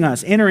 saving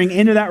us, entering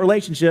into that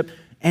relationship,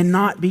 and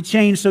not be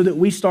changed so that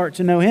we start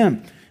to know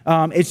him.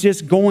 It's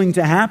just going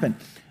to happen.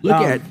 Go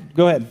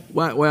ahead.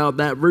 Well,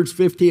 that verse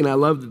 15, I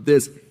love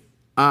this.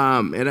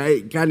 And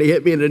it kind of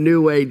hit me in a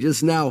new way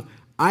just now.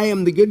 I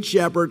am the good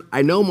shepherd.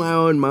 I know my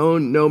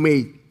own know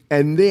me.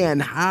 And then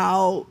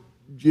how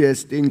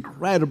just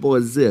incredible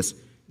is this.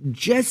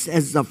 Just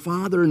as the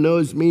Father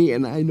knows me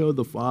and I know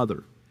the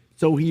Father.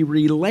 So he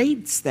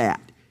relates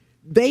that.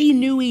 They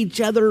knew each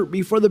other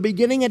before the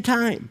beginning of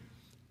time.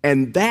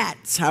 And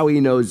that's how he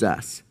knows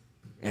us.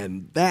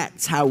 And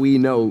that's how we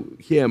know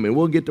him. And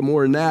we'll get to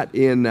more on that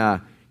in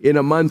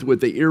a month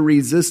with the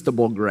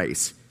irresistible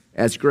grace.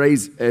 As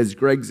Greg's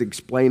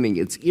explaining,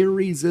 it's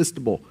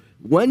irresistible.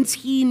 Once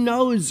he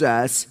knows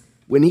us,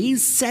 when he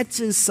sets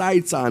his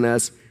sights on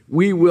us,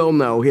 we will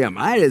know him.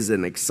 That is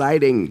an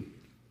exciting,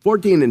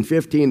 14 and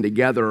 15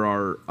 together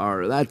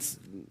are that's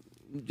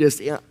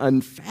just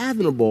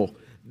unfathomable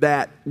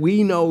that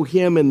we know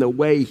him in the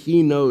way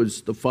he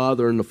knows the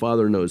Father and the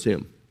Father knows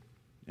him.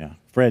 Yeah.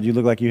 Fred, you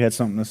look like you had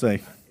something to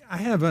say. I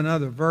have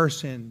another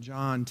verse in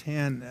John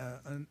 10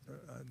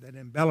 that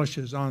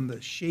embellishes on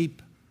the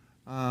sheep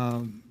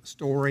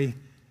story.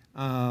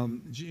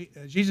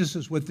 Jesus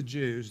is with the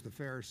Jews, the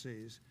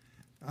Pharisees.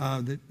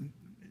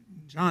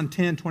 John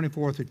 10,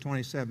 24 through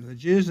 27. The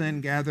Jews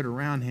then gathered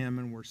around him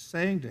and were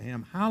saying to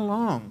him, "How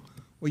long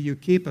will you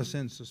keep us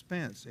in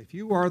suspense? If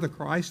you are the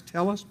Christ,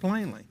 tell us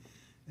plainly."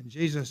 And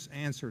Jesus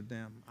answered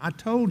them, "I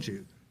told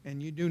you,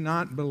 and you do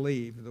not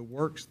believe the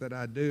works that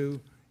I do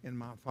in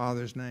my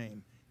Father's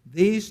name.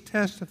 These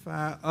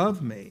testify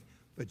of me,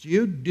 but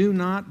you do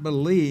not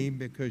believe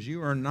because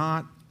you are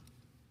not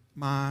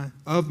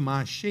of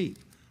my sheep.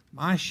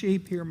 My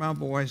sheep hear my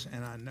voice,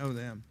 and I know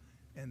them,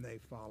 and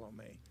they follow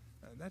me."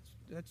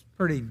 That's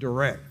pretty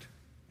direct.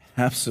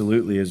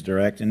 Absolutely is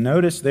direct. And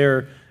notice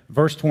there,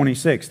 verse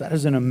 26, that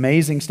is an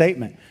amazing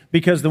statement.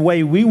 Because the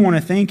way we want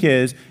to think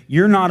is,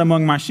 you're not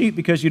among my sheep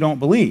because you don't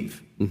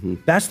believe. Mm-hmm.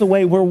 That's the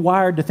way we're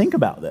wired to think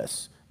about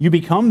this. You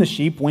become the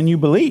sheep when you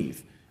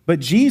believe.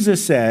 But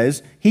Jesus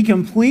says, he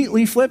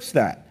completely flips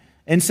that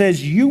and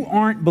says, you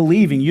aren't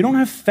believing. You don't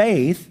have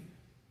faith.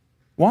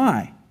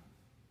 Why?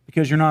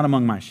 Because you're not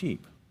among my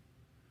sheep.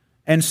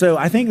 And so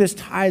I think this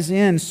ties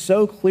in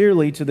so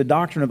clearly to the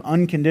doctrine of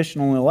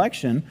unconditional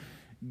election.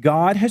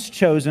 God has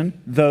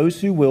chosen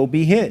those who will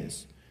be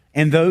his.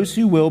 And those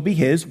who will be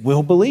his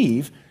will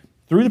believe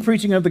through the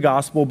preaching of the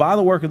gospel by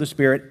the work of the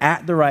Spirit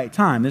at the right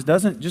time. This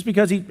doesn't, just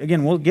because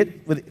we'll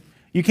get with,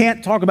 you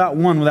can't talk about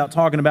one without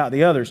talking about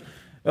the others.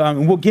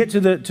 We'll get to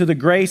the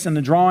grace and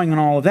the drawing and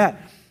all of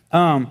that.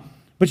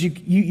 But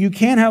you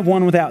can't have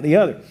one without the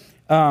other.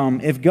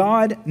 If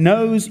God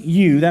knows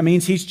you, that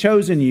means he's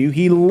chosen you,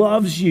 he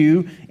loves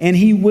you, and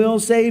he will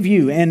save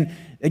you. And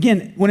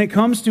again, when it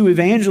comes to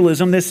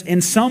evangelism, this in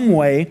some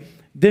way,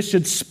 this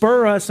should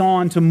spur us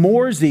on to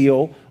more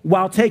zeal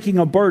while taking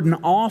a burden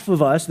off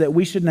of us that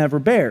we should never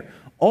bear.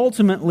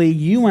 Ultimately,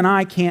 you and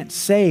I can't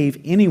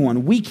save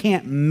anyone. We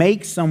can't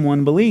make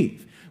someone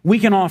believe. We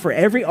can offer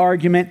every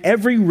argument,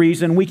 every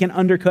reason, we can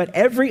undercut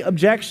every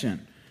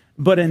objection.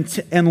 But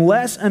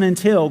unless and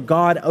until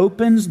God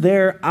opens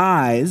their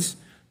eyes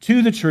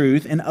to the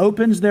truth and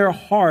opens their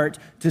heart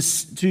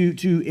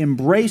to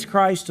embrace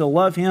Christ, to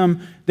love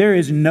him, there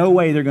is no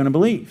way they're going to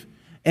believe.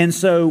 And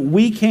so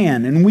we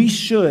can and we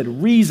should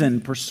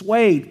reason,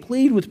 persuade,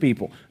 plead with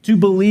people to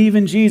believe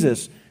in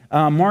Jesus.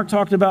 Mark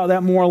talked about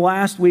that more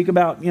last week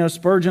about,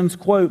 Spurgeon's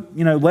quote,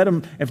 let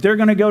them, if they're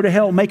going to go to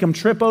hell, make them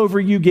trip over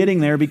you getting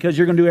there because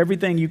you're going to do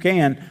everything you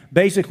can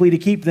basically to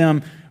keep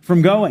them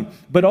from going.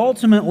 But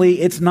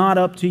ultimately, it's not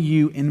up to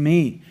you and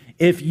me.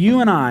 If you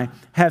and I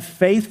have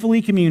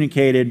faithfully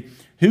communicated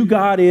who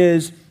God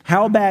is,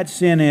 how bad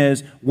sin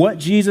is, what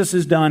Jesus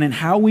has done, and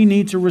how we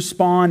need to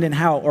respond and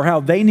how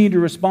they need to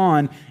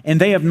respond, and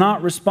they have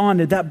not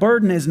responded, that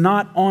burden is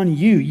not on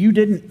you. You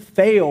didn't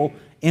fail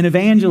in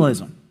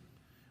evangelism.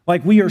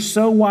 Like, we are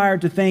so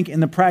wired to think in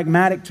the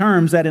pragmatic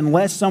terms that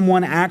unless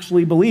someone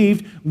actually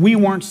believed, we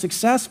weren't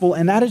successful,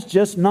 and that is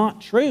just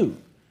not true.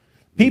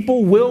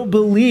 People will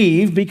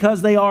believe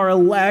because they are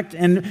elect,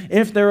 and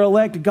if they're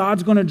elect,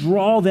 God's going to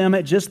draw them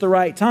at just the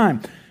right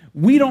time.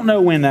 We don't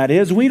know when that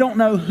is. We don't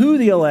know who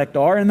the elect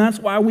are, and that's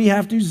why we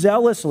have to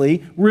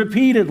zealously,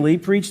 repeatedly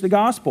preach the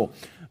gospel.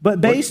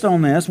 But based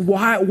on this,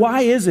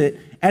 why is it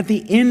at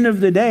the end of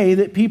the day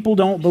that people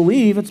don't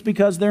believe? It's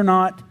because they're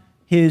not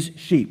his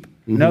sheep.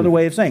 Mm-hmm. Another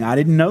way of saying, I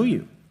didn't know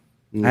you.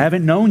 Mm-hmm. I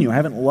haven't known you. I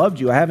haven't loved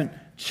you. I haven't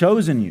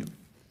chosen you.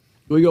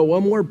 We go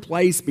one more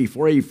place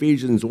before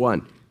Ephesians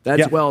 1.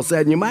 That's well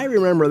said. And you might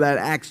remember that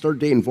Acts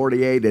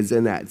 13:48 is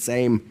in that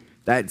same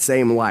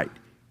light.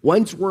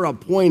 Once we're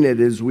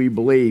appointed as we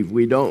believe,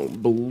 we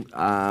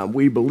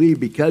believe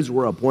because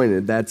we're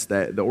appointed. That's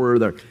the order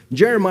there.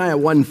 Jeremiah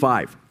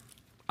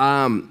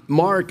 1:5.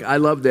 Mark, I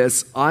love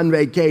this, on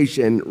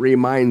vacation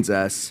reminds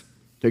us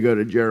to go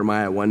to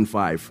Jeremiah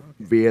 1:5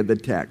 via the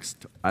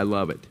text. I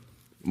love it.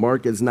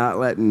 Mark is not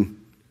letting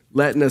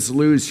us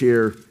lose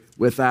here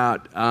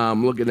without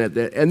looking at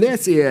that. And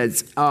this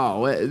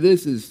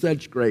is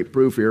such great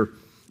proof here.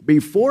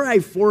 Before I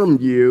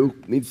formed you,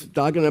 he's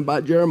talking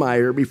about Jeremiah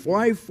here, before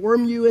I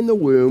formed you in the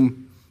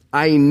womb,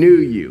 I knew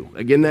you.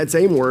 Again, that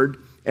same word.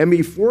 And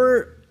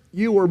before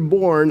you were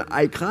born,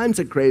 I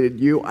consecrated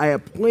you. I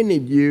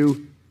appointed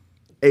you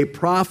a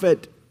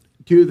prophet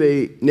to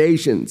the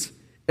nations.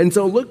 And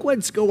so look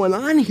what's going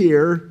on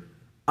here.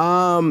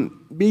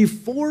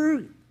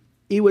 Before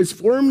he was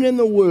formed in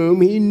the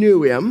womb, he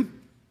knew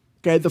him.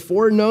 Okay, the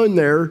foreknown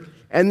there.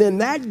 And then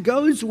that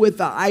goes with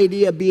the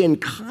idea of being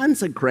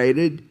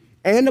consecrated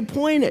and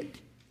appointed.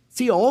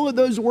 See all of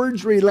those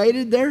words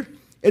related there?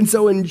 And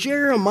so in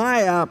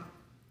Jeremiah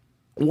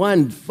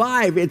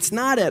 1:5, it's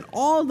not at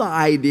all the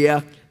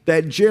idea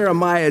that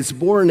Jeremiah is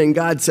born and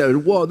God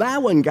said, whoa,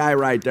 that one guy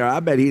right there, I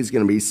bet he's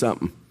going to be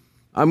something.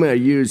 I'm going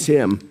to use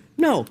him.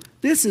 No,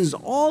 this is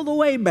all the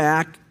way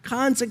back,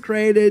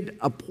 consecrated,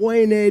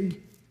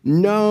 appointed,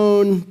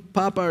 known.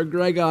 Papa or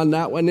Greg on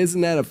that one,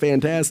 isn't that a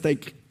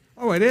fantastic?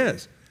 Oh, it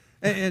is.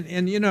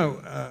 And you know,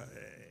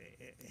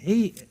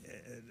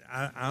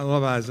 I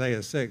love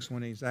Isaiah 6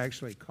 when he's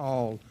actually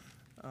called,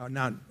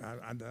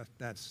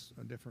 that's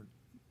a different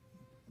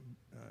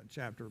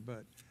chapter,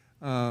 but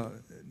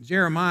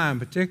Jeremiah in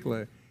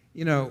particular,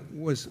 you know,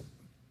 was,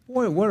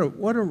 boy,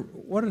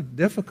 what a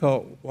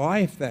difficult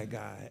life that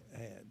guy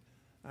had.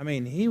 I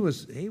mean, he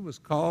was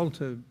called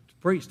to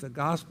preach the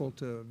gospel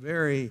to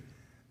very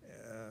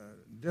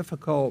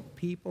difficult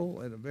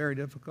people at a very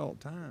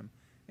difficult time.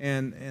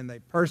 And they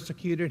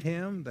persecuted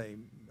him, they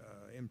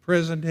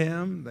imprisoned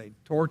him, they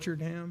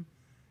tortured him,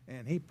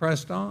 and he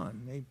pressed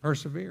on. He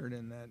persevered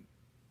in that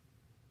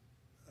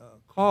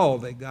call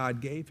that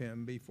God gave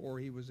him before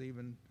he was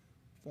even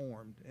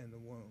formed in the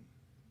womb.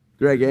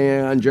 Greg,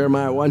 on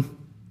Jeremiah 1?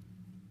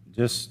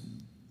 Just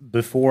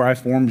before I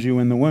formed you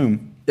in the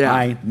womb, yeah.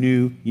 I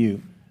knew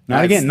you.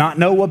 Now, again, not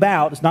know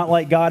about. It's not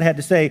like God had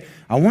to say,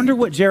 I wonder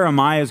what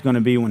Jeremiah is going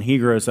to be when he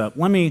grows up.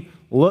 Let me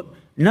look.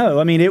 No,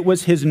 I mean, it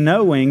was his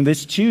knowing,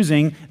 this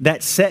choosing,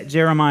 that set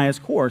Jeremiah's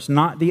course,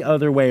 not the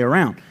other way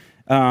around.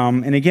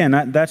 And again,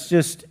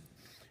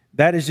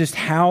 that is just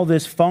how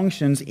this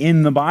functions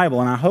in the Bible.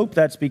 And I hope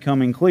that's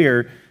becoming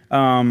clear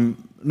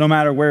no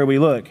matter where we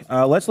look.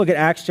 Let's look at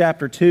Acts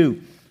chapter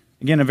 2.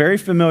 Again, a very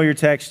familiar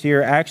text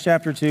here. Acts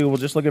chapter 2, we'll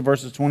just look at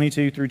verses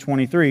 22 through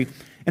 23.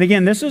 And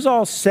again, this is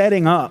all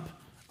setting up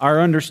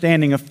our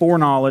understanding of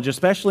foreknowledge,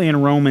 especially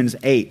in Romans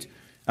 8.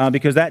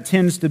 Because that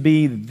tends to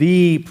be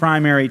the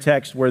primary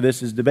text where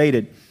this is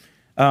debated.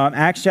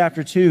 Acts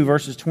chapter 2,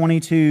 verses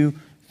 22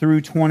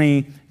 through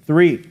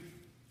 23.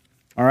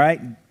 All right,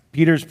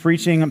 Peter's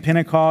preaching on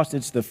Pentecost.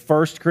 It's the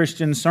first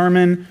Christian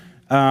sermon,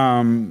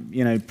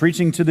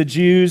 preaching to the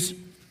Jews.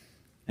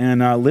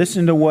 And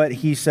listen to what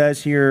he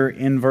says here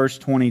in verse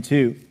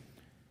 22. It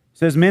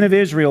says, Men of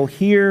Israel,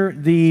 hear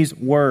these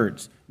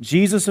words.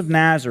 Jesus of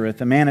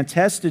Nazareth, a man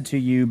attested to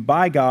you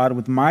by God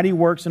with mighty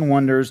works and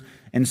wonders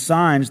and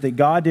signs that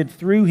God did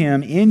through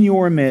him in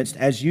your midst,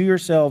 as you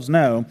yourselves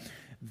know.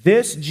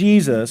 This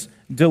Jesus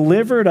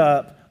delivered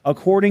up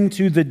according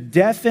to the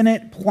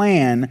definite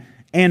plan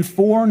and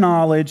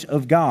foreknowledge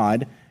of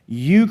God,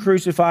 you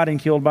crucified and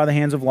killed by the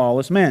hands of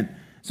lawless men.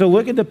 So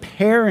look at the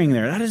pairing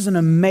there. That is an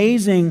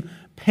amazing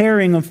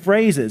pairing of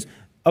phrases.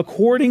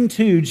 According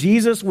to,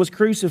 Jesus was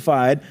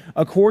crucified,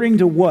 according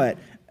to what?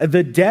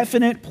 The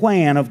definite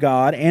plan of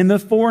God and the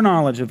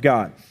foreknowledge of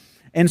God.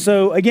 And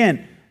so,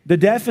 again, the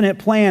definite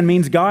plan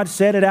means God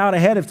set it out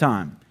ahead of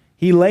time.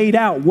 He laid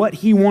out what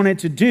he wanted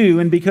to do,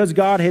 and because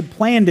God had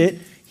planned it,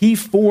 he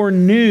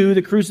foreknew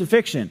the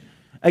crucifixion.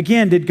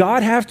 Again, did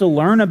God have to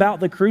learn about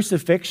the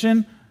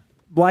crucifixion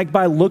like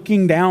by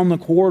looking down the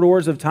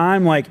corridors of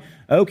time? Like,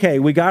 okay,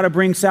 we got to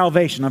bring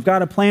salvation. I've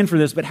got a plan for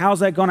this, but how's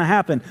that going to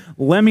happen?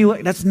 Let me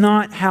look. That's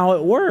not how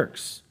it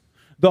works.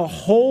 The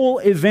whole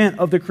event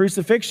of the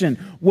crucifixion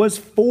was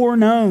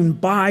foreknown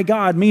by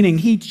God, meaning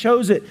he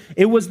chose it.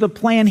 It was the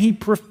plan he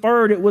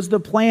preferred. It was the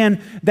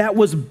plan that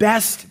was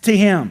best to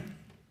him.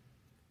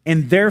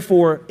 And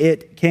therefore,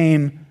 it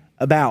came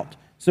about.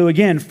 So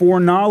again,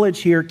 foreknowledge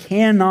here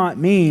cannot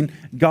mean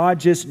God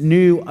just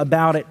knew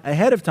about it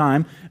ahead of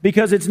time,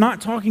 because it's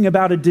not talking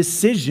about a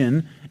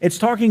decision. It's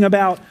talking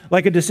about,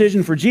 like a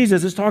decision for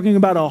Jesus, it's talking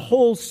about a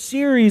whole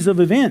series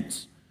of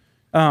events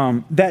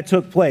that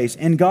took place,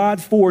 and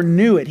God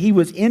foreknew it. He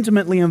was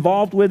intimately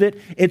involved with it.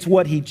 It's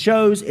what he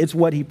chose. It's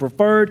what he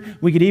preferred.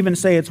 We could even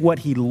say it's what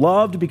he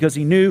loved, because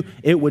he knew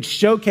it would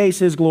showcase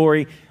his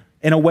glory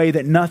in a way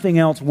that nothing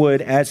else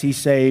would, as he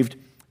saved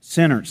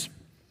sinners.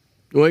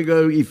 Want to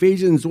go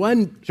Ephesians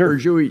 1? Sure. Or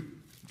should we?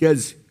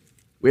 Because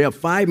we have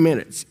 5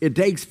 minutes. It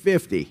takes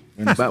 50,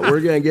 but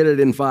we're going to get it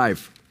in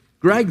 5.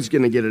 Greg's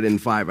going to get it in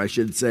 5, I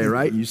should say,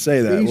 right? You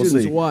say that. Ephesians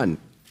We'll see. 1.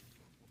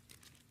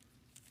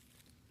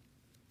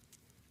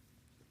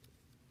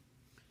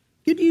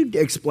 Could you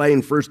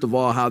explain, first of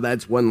all, how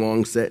that's one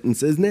long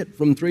sentence, isn't it?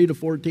 From 3 to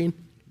 14?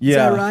 Yeah. Is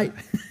that right?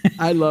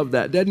 I love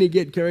that. Doesn't he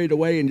get carried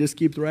away and just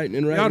keeps writing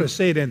and You writing? ought to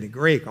see it in the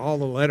Greek. All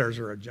the letters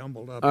are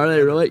jumbled up. Are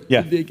they really?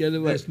 Yeah.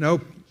 There's no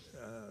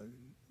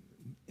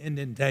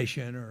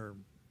indentation or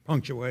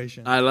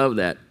punctuation. I love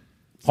that.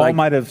 It's Paul like-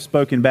 might have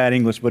spoken bad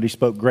English, but he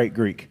spoke great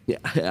Greek. Yeah.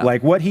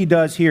 Like what he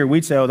does here,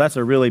 we'd say, oh, that's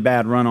a really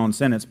bad run-on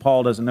sentence.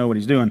 Paul doesn't know what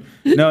he's doing.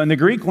 No, in the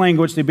Greek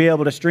language, to be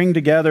able to string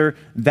together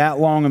that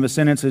long of a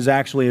sentence is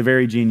actually a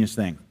very genius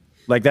thing.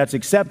 Like that's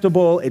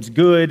acceptable, it's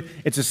good,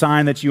 it's a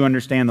sign that you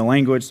understand the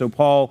language. So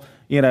Paul,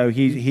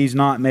 he's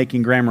not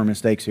making grammar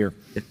mistakes here.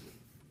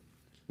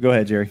 Go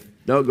ahead, Jerry.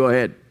 No, go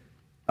ahead.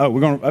 Oh,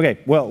 okay.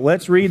 Well,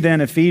 let's read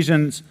then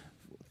Ephesians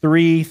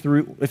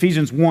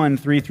 1,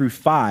 3 through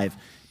 5.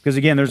 Because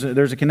again,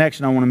 there's a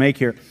connection I want to make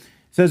here. It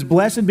says,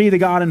 "Blessed be the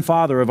God and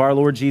Father of our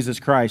Lord Jesus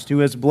Christ, who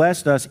has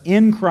blessed us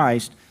in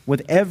Christ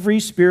with every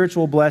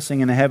spiritual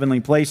blessing in the heavenly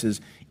places,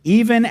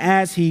 even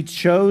as he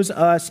chose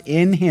us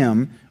in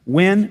him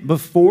when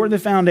before the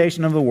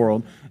foundation of the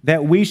world,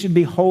 that we should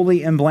be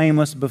holy and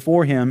blameless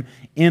before him.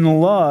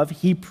 In love,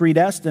 he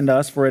predestined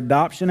us for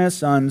adoption as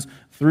sons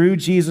through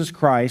Jesus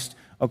Christ,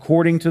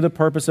 according to the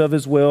purpose of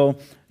his will."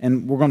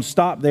 And we're going to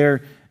stop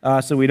there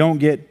so we don't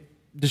get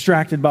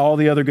distracted by all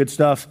the other good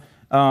stuff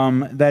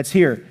that's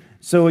here.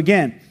 So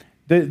again,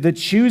 the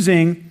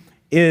choosing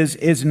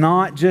is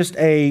not just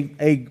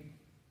a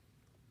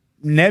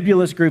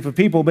nebulous group of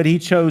people, but he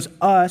chose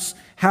us.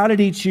 How did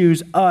he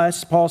choose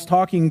us? Paul's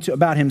talking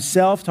about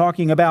himself,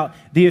 talking about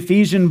the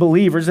Ephesian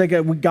believers.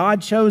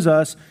 God chose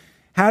us.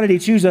 How did he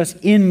choose us?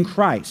 In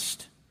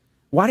Christ.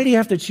 Why did he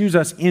have to choose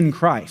us in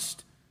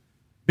Christ?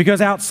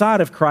 Because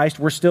outside of Christ,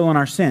 we're still in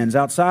our sins.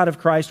 Outside of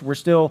Christ, we're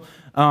still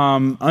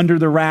under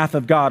the wrath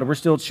of God. We're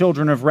still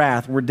children of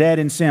wrath. We're dead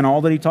in sin, all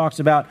that he talks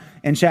about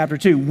in chapter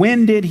 2.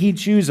 When did he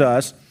choose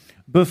us?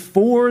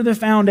 Before the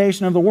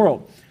foundation of the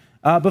world.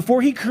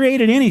 Before he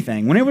created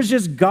anything. When it was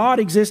just God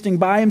existing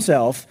by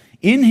himself,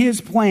 in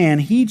his plan,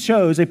 he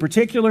chose a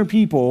particular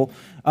people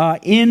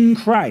in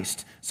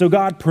Christ. So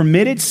God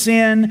permitted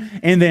sin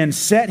and then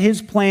set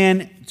his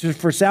plan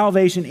for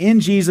salvation in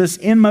Jesus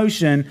in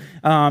motion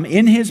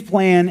in his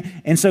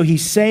plan. And so he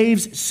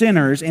saves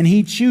sinners and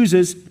he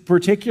chooses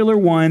particular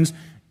ones.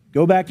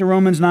 Go back to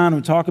Romans 9.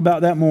 We'll talk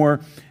about that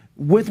more.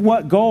 With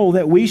what goal?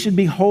 That we should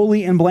be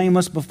holy and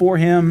blameless before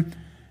him.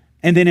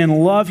 And then in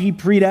love, he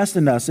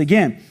predestined us.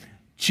 Again,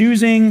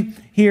 choosing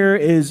here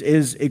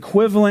is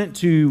equivalent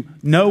to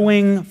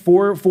knowing,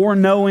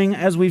 foreknowing,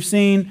 as we've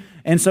seen.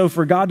 And so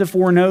for God to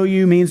foreknow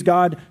you means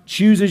God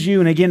chooses you.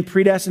 And again,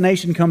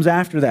 predestination comes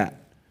after that.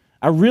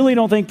 I really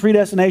don't think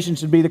predestination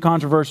should be the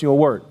controversial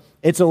word.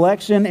 It's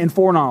election and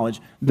foreknowledge.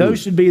 Those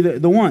should be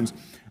the ones.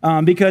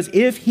 Because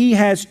if he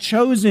has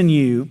chosen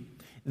you,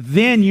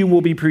 then you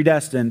will be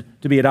predestined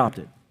to be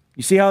adopted.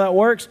 You see how that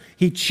works?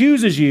 He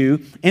chooses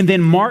you and then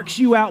marks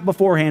you out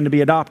beforehand to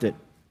be adopted.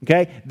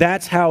 Okay?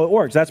 That's how it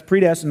works. That's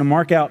predestined to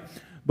mark out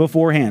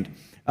beforehand.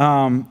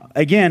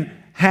 Again,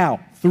 how?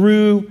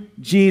 Through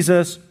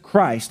Jesus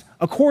Christ.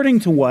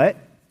 According to what?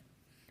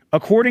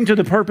 According to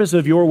the purpose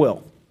of your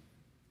will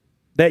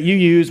that you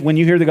use when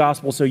you hear the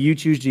gospel, so you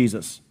choose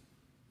Jesus.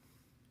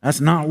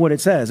 That's not what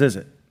it says, is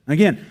it?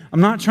 Again,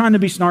 I'm not trying to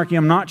be snarky.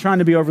 I'm not trying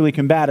to be overly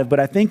combative, but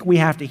I think we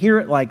have to hear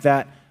it like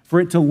that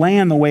for it to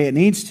land the way it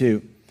needs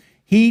to.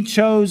 He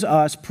chose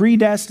us,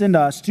 predestined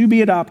us to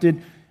be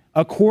adopted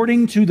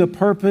according to the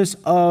purpose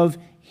of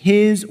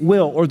his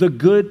will, or the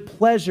good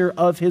pleasure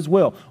of his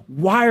will.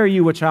 Why are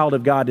you a child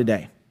of God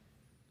today?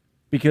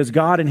 Because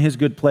God in his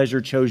good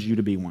pleasure chose you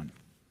to be one.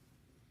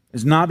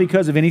 It's not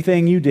because of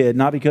anything you did,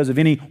 not because of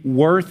any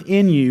worth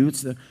in you.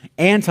 It's the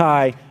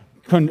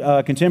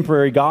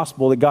anti-contemporary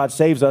gospel that God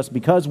saves us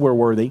because we're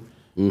worthy.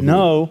 Mm-hmm.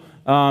 No,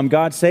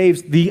 God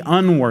saves the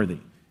unworthy,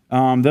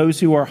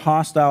 those who are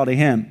hostile to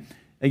him.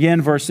 Again,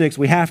 verse 6,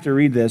 we have to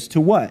read this. To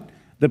what?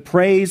 The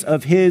praise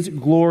of his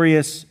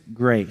glorious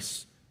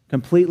grace.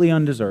 Completely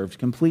undeserved,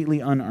 completely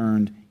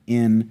unearned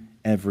in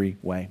every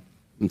way.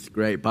 It's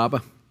great,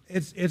 Papa.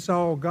 It's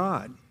all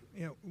God.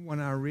 You know, when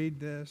I read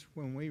this,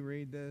 when we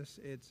read this,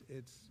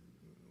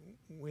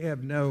 we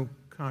have no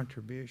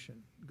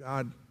contribution.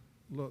 God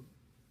looked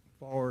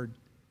forward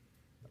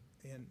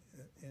in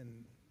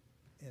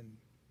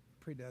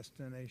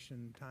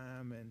predestination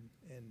time and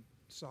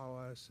saw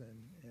us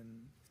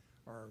and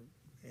are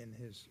in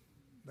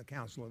the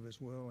counsel of his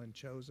will and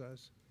chose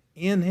us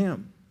in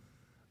him.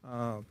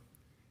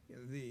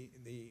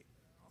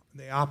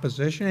 The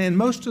opposition and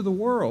most of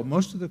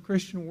the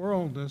Christian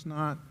world does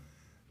not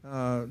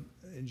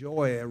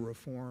enjoy a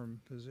reformed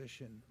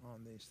position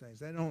on these things.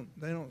 They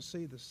don't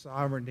see the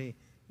sovereignty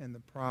and the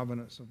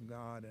providence of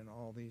God in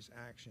all these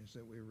actions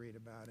that we read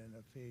about in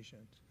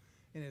Ephesians.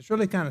 And it's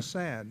really kind of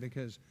sad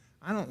because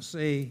I don't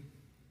see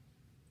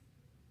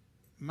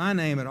my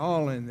name at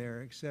all in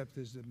there except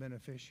as the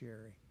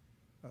beneficiary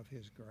of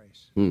his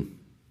grace.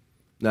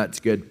 That's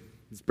good.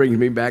 This brings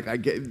me back,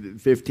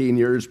 15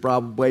 years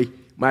probably.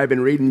 Might have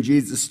been reading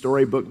Jesus'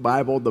 Storybook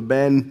Bible, the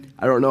Ben.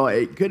 I don't know.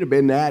 It could have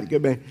been that. It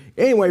could have been.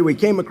 Anyway, we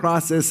came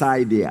across this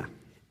idea.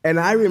 And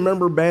I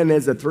remember Ben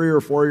as a 3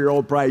 or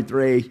 4-year-old, probably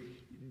 3,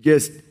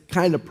 just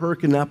kind of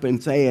perking up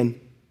and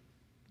saying,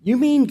 "You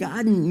mean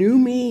God knew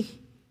me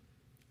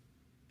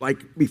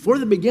like before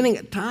the beginning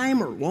of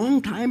time or a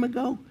long time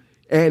ago?"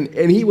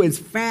 And he was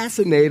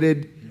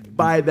fascinated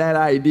by that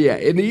idea.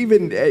 And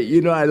even, at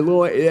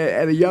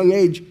a young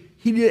age,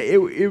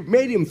 it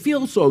made him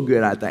feel so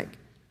good, I think.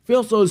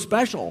 Feel so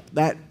special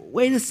that,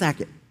 wait a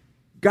second,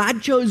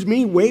 God chose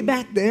me way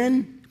back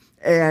then?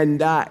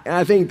 And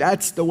I think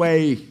that's the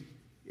way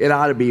it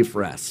ought to be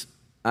for us.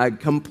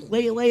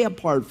 Completely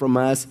apart from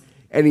us.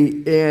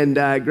 And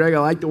Greg, I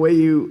like the way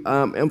you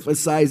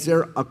emphasize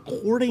there,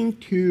 according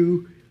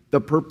to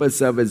the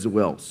purpose of his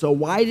will. So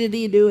why did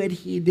he do it?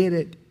 He did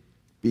it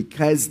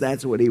because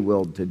that's what he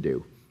willed to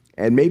do.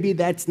 And maybe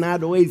that's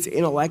not always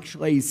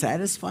intellectually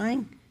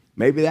satisfying.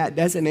 Maybe that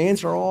doesn't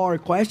answer all our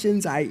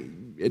questions.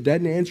 It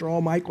doesn't answer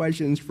all my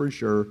questions for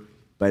sure,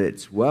 but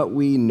it's what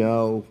we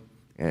know,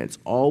 and it's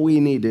all we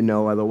need to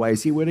know.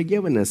 Otherwise, he would have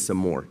given us some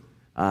more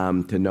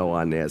to know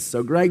on this.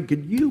 So, Greg,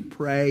 could you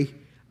pray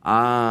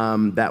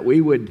that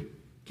we would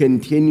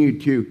continue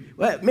to,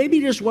 well, maybe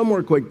just one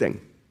more quick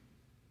thing.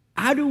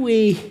 How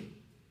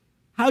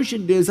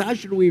should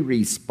we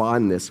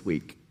respond this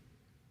week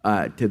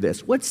to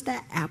this? What's the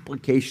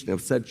application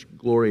of such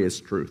glorious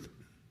truth?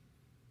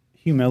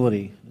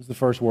 Humility is the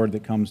first word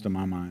that comes to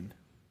my mind.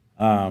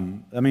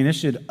 It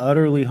should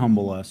utterly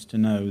humble us to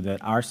know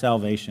that our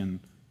salvation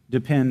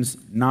depends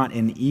not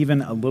in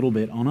even a little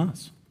bit on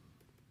us.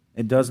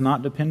 It does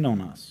not depend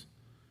on us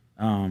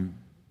in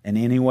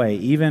any way.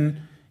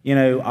 Even,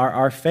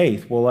 our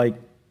faith,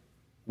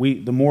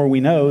 the more we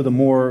know, the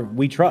more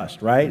we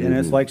trust, right? Mm-hmm. And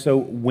it's like, so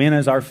when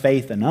is our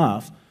faith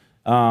enough?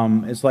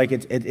 It's like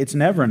it's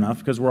never enough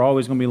because we're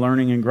always going to be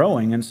learning and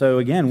growing. And so,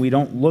 again, we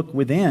don't look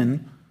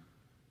within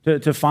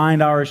to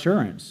find our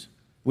assurance.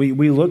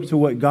 We look to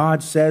what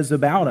God says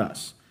about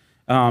us.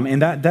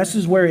 And this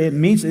is where it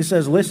meets. It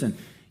says, listen,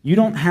 you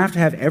don't have to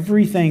have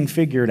everything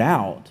figured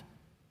out.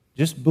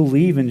 Just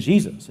believe in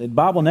Jesus. The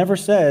Bible never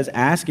says,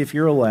 ask if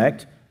you're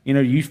elect.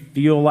 You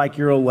feel like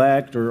you're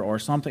elect or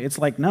something. It's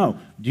like, no.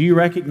 Do you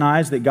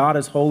recognize that God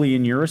is holy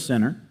and you're a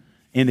sinner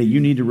and that you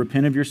need to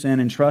repent of your sin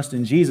and trust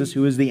in Jesus,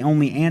 who is the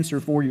only answer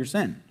for your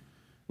sin?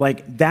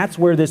 Like, that's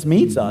where this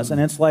meets us. And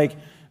it's like,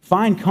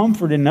 find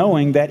comfort in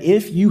knowing that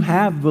if you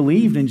have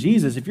believed in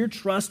Jesus, if you're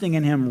trusting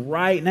in him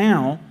right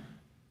now,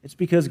 it's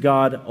because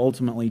God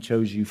ultimately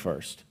chose you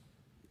first.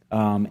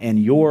 And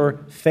your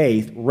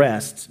faith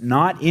rests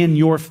not in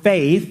your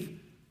faith,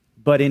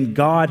 but in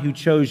God who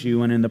chose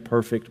you and in the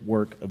perfect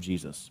work of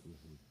Jesus.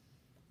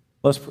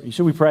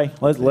 Should we pray?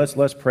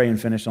 Let's pray and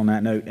finish on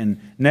that note. And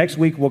next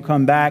week we'll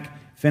come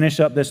back, finish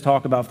up this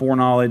talk about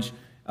foreknowledge,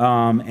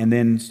 and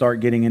then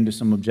start getting into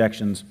some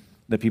objections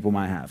that people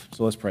might have.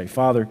 So let's pray.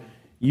 Father,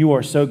 you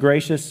are so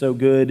gracious, so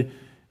good.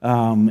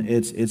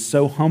 It's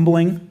so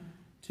humbling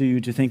to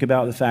think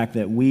about the fact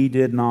that we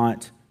did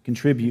not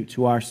contribute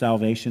to our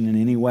salvation in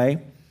any way,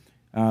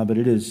 but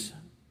it is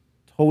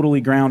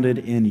totally grounded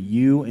in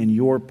you and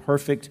your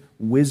perfect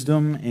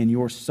wisdom and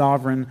your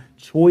sovereign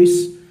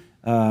choice.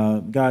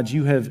 God,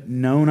 you have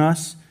known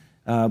us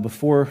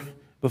before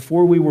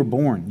we were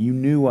born. You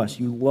knew us,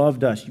 you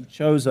loved us, you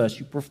chose us,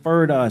 you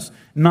preferred us,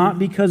 not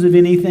because of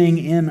anything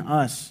in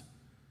us,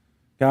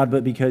 God,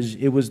 but because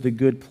it was the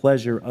good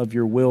pleasure of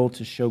your will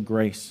to show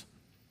grace.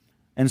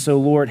 And so,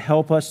 Lord,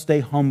 help us stay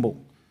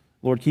humble.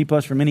 Lord, keep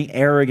us from any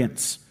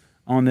arrogance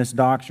on this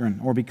doctrine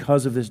or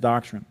because of this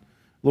doctrine.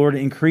 Lord,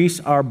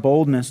 increase our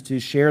boldness to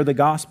share the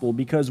gospel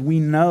because we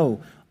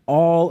know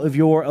all of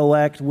your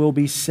elect will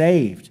be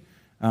saved.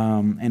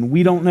 And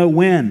we don't know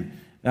when,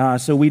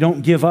 so we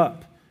don't give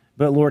up.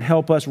 But Lord,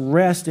 help us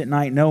rest at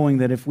night knowing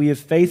that if we have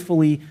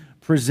faithfully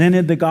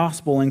presented the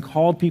gospel and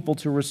called people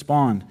to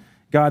respond,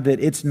 God, that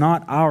it's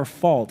not our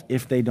fault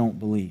if they don't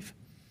believe.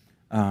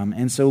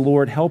 And so,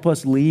 Lord, help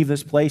us leave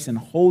this place and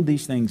hold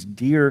these things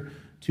dear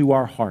to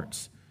our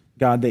hearts.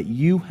 God, that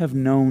you have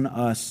known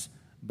us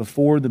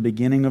before the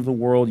beginning of the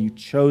world. You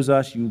chose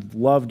us. You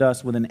loved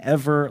us with an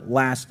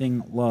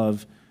everlasting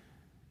love.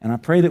 And I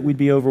pray that we'd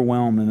be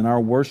overwhelmed and that our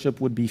worship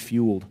would be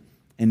fueled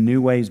in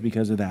new ways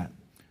because of that.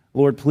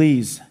 Lord,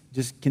 please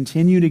just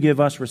continue to give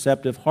us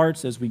receptive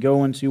hearts as we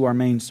go into our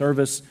main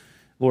service.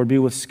 Lord, be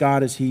with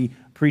Scott as he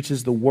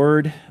preaches the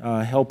word.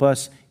 Help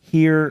us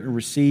hear,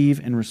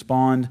 receive, and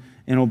respond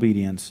in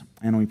obedience.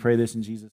 And we pray this in Jesus' name.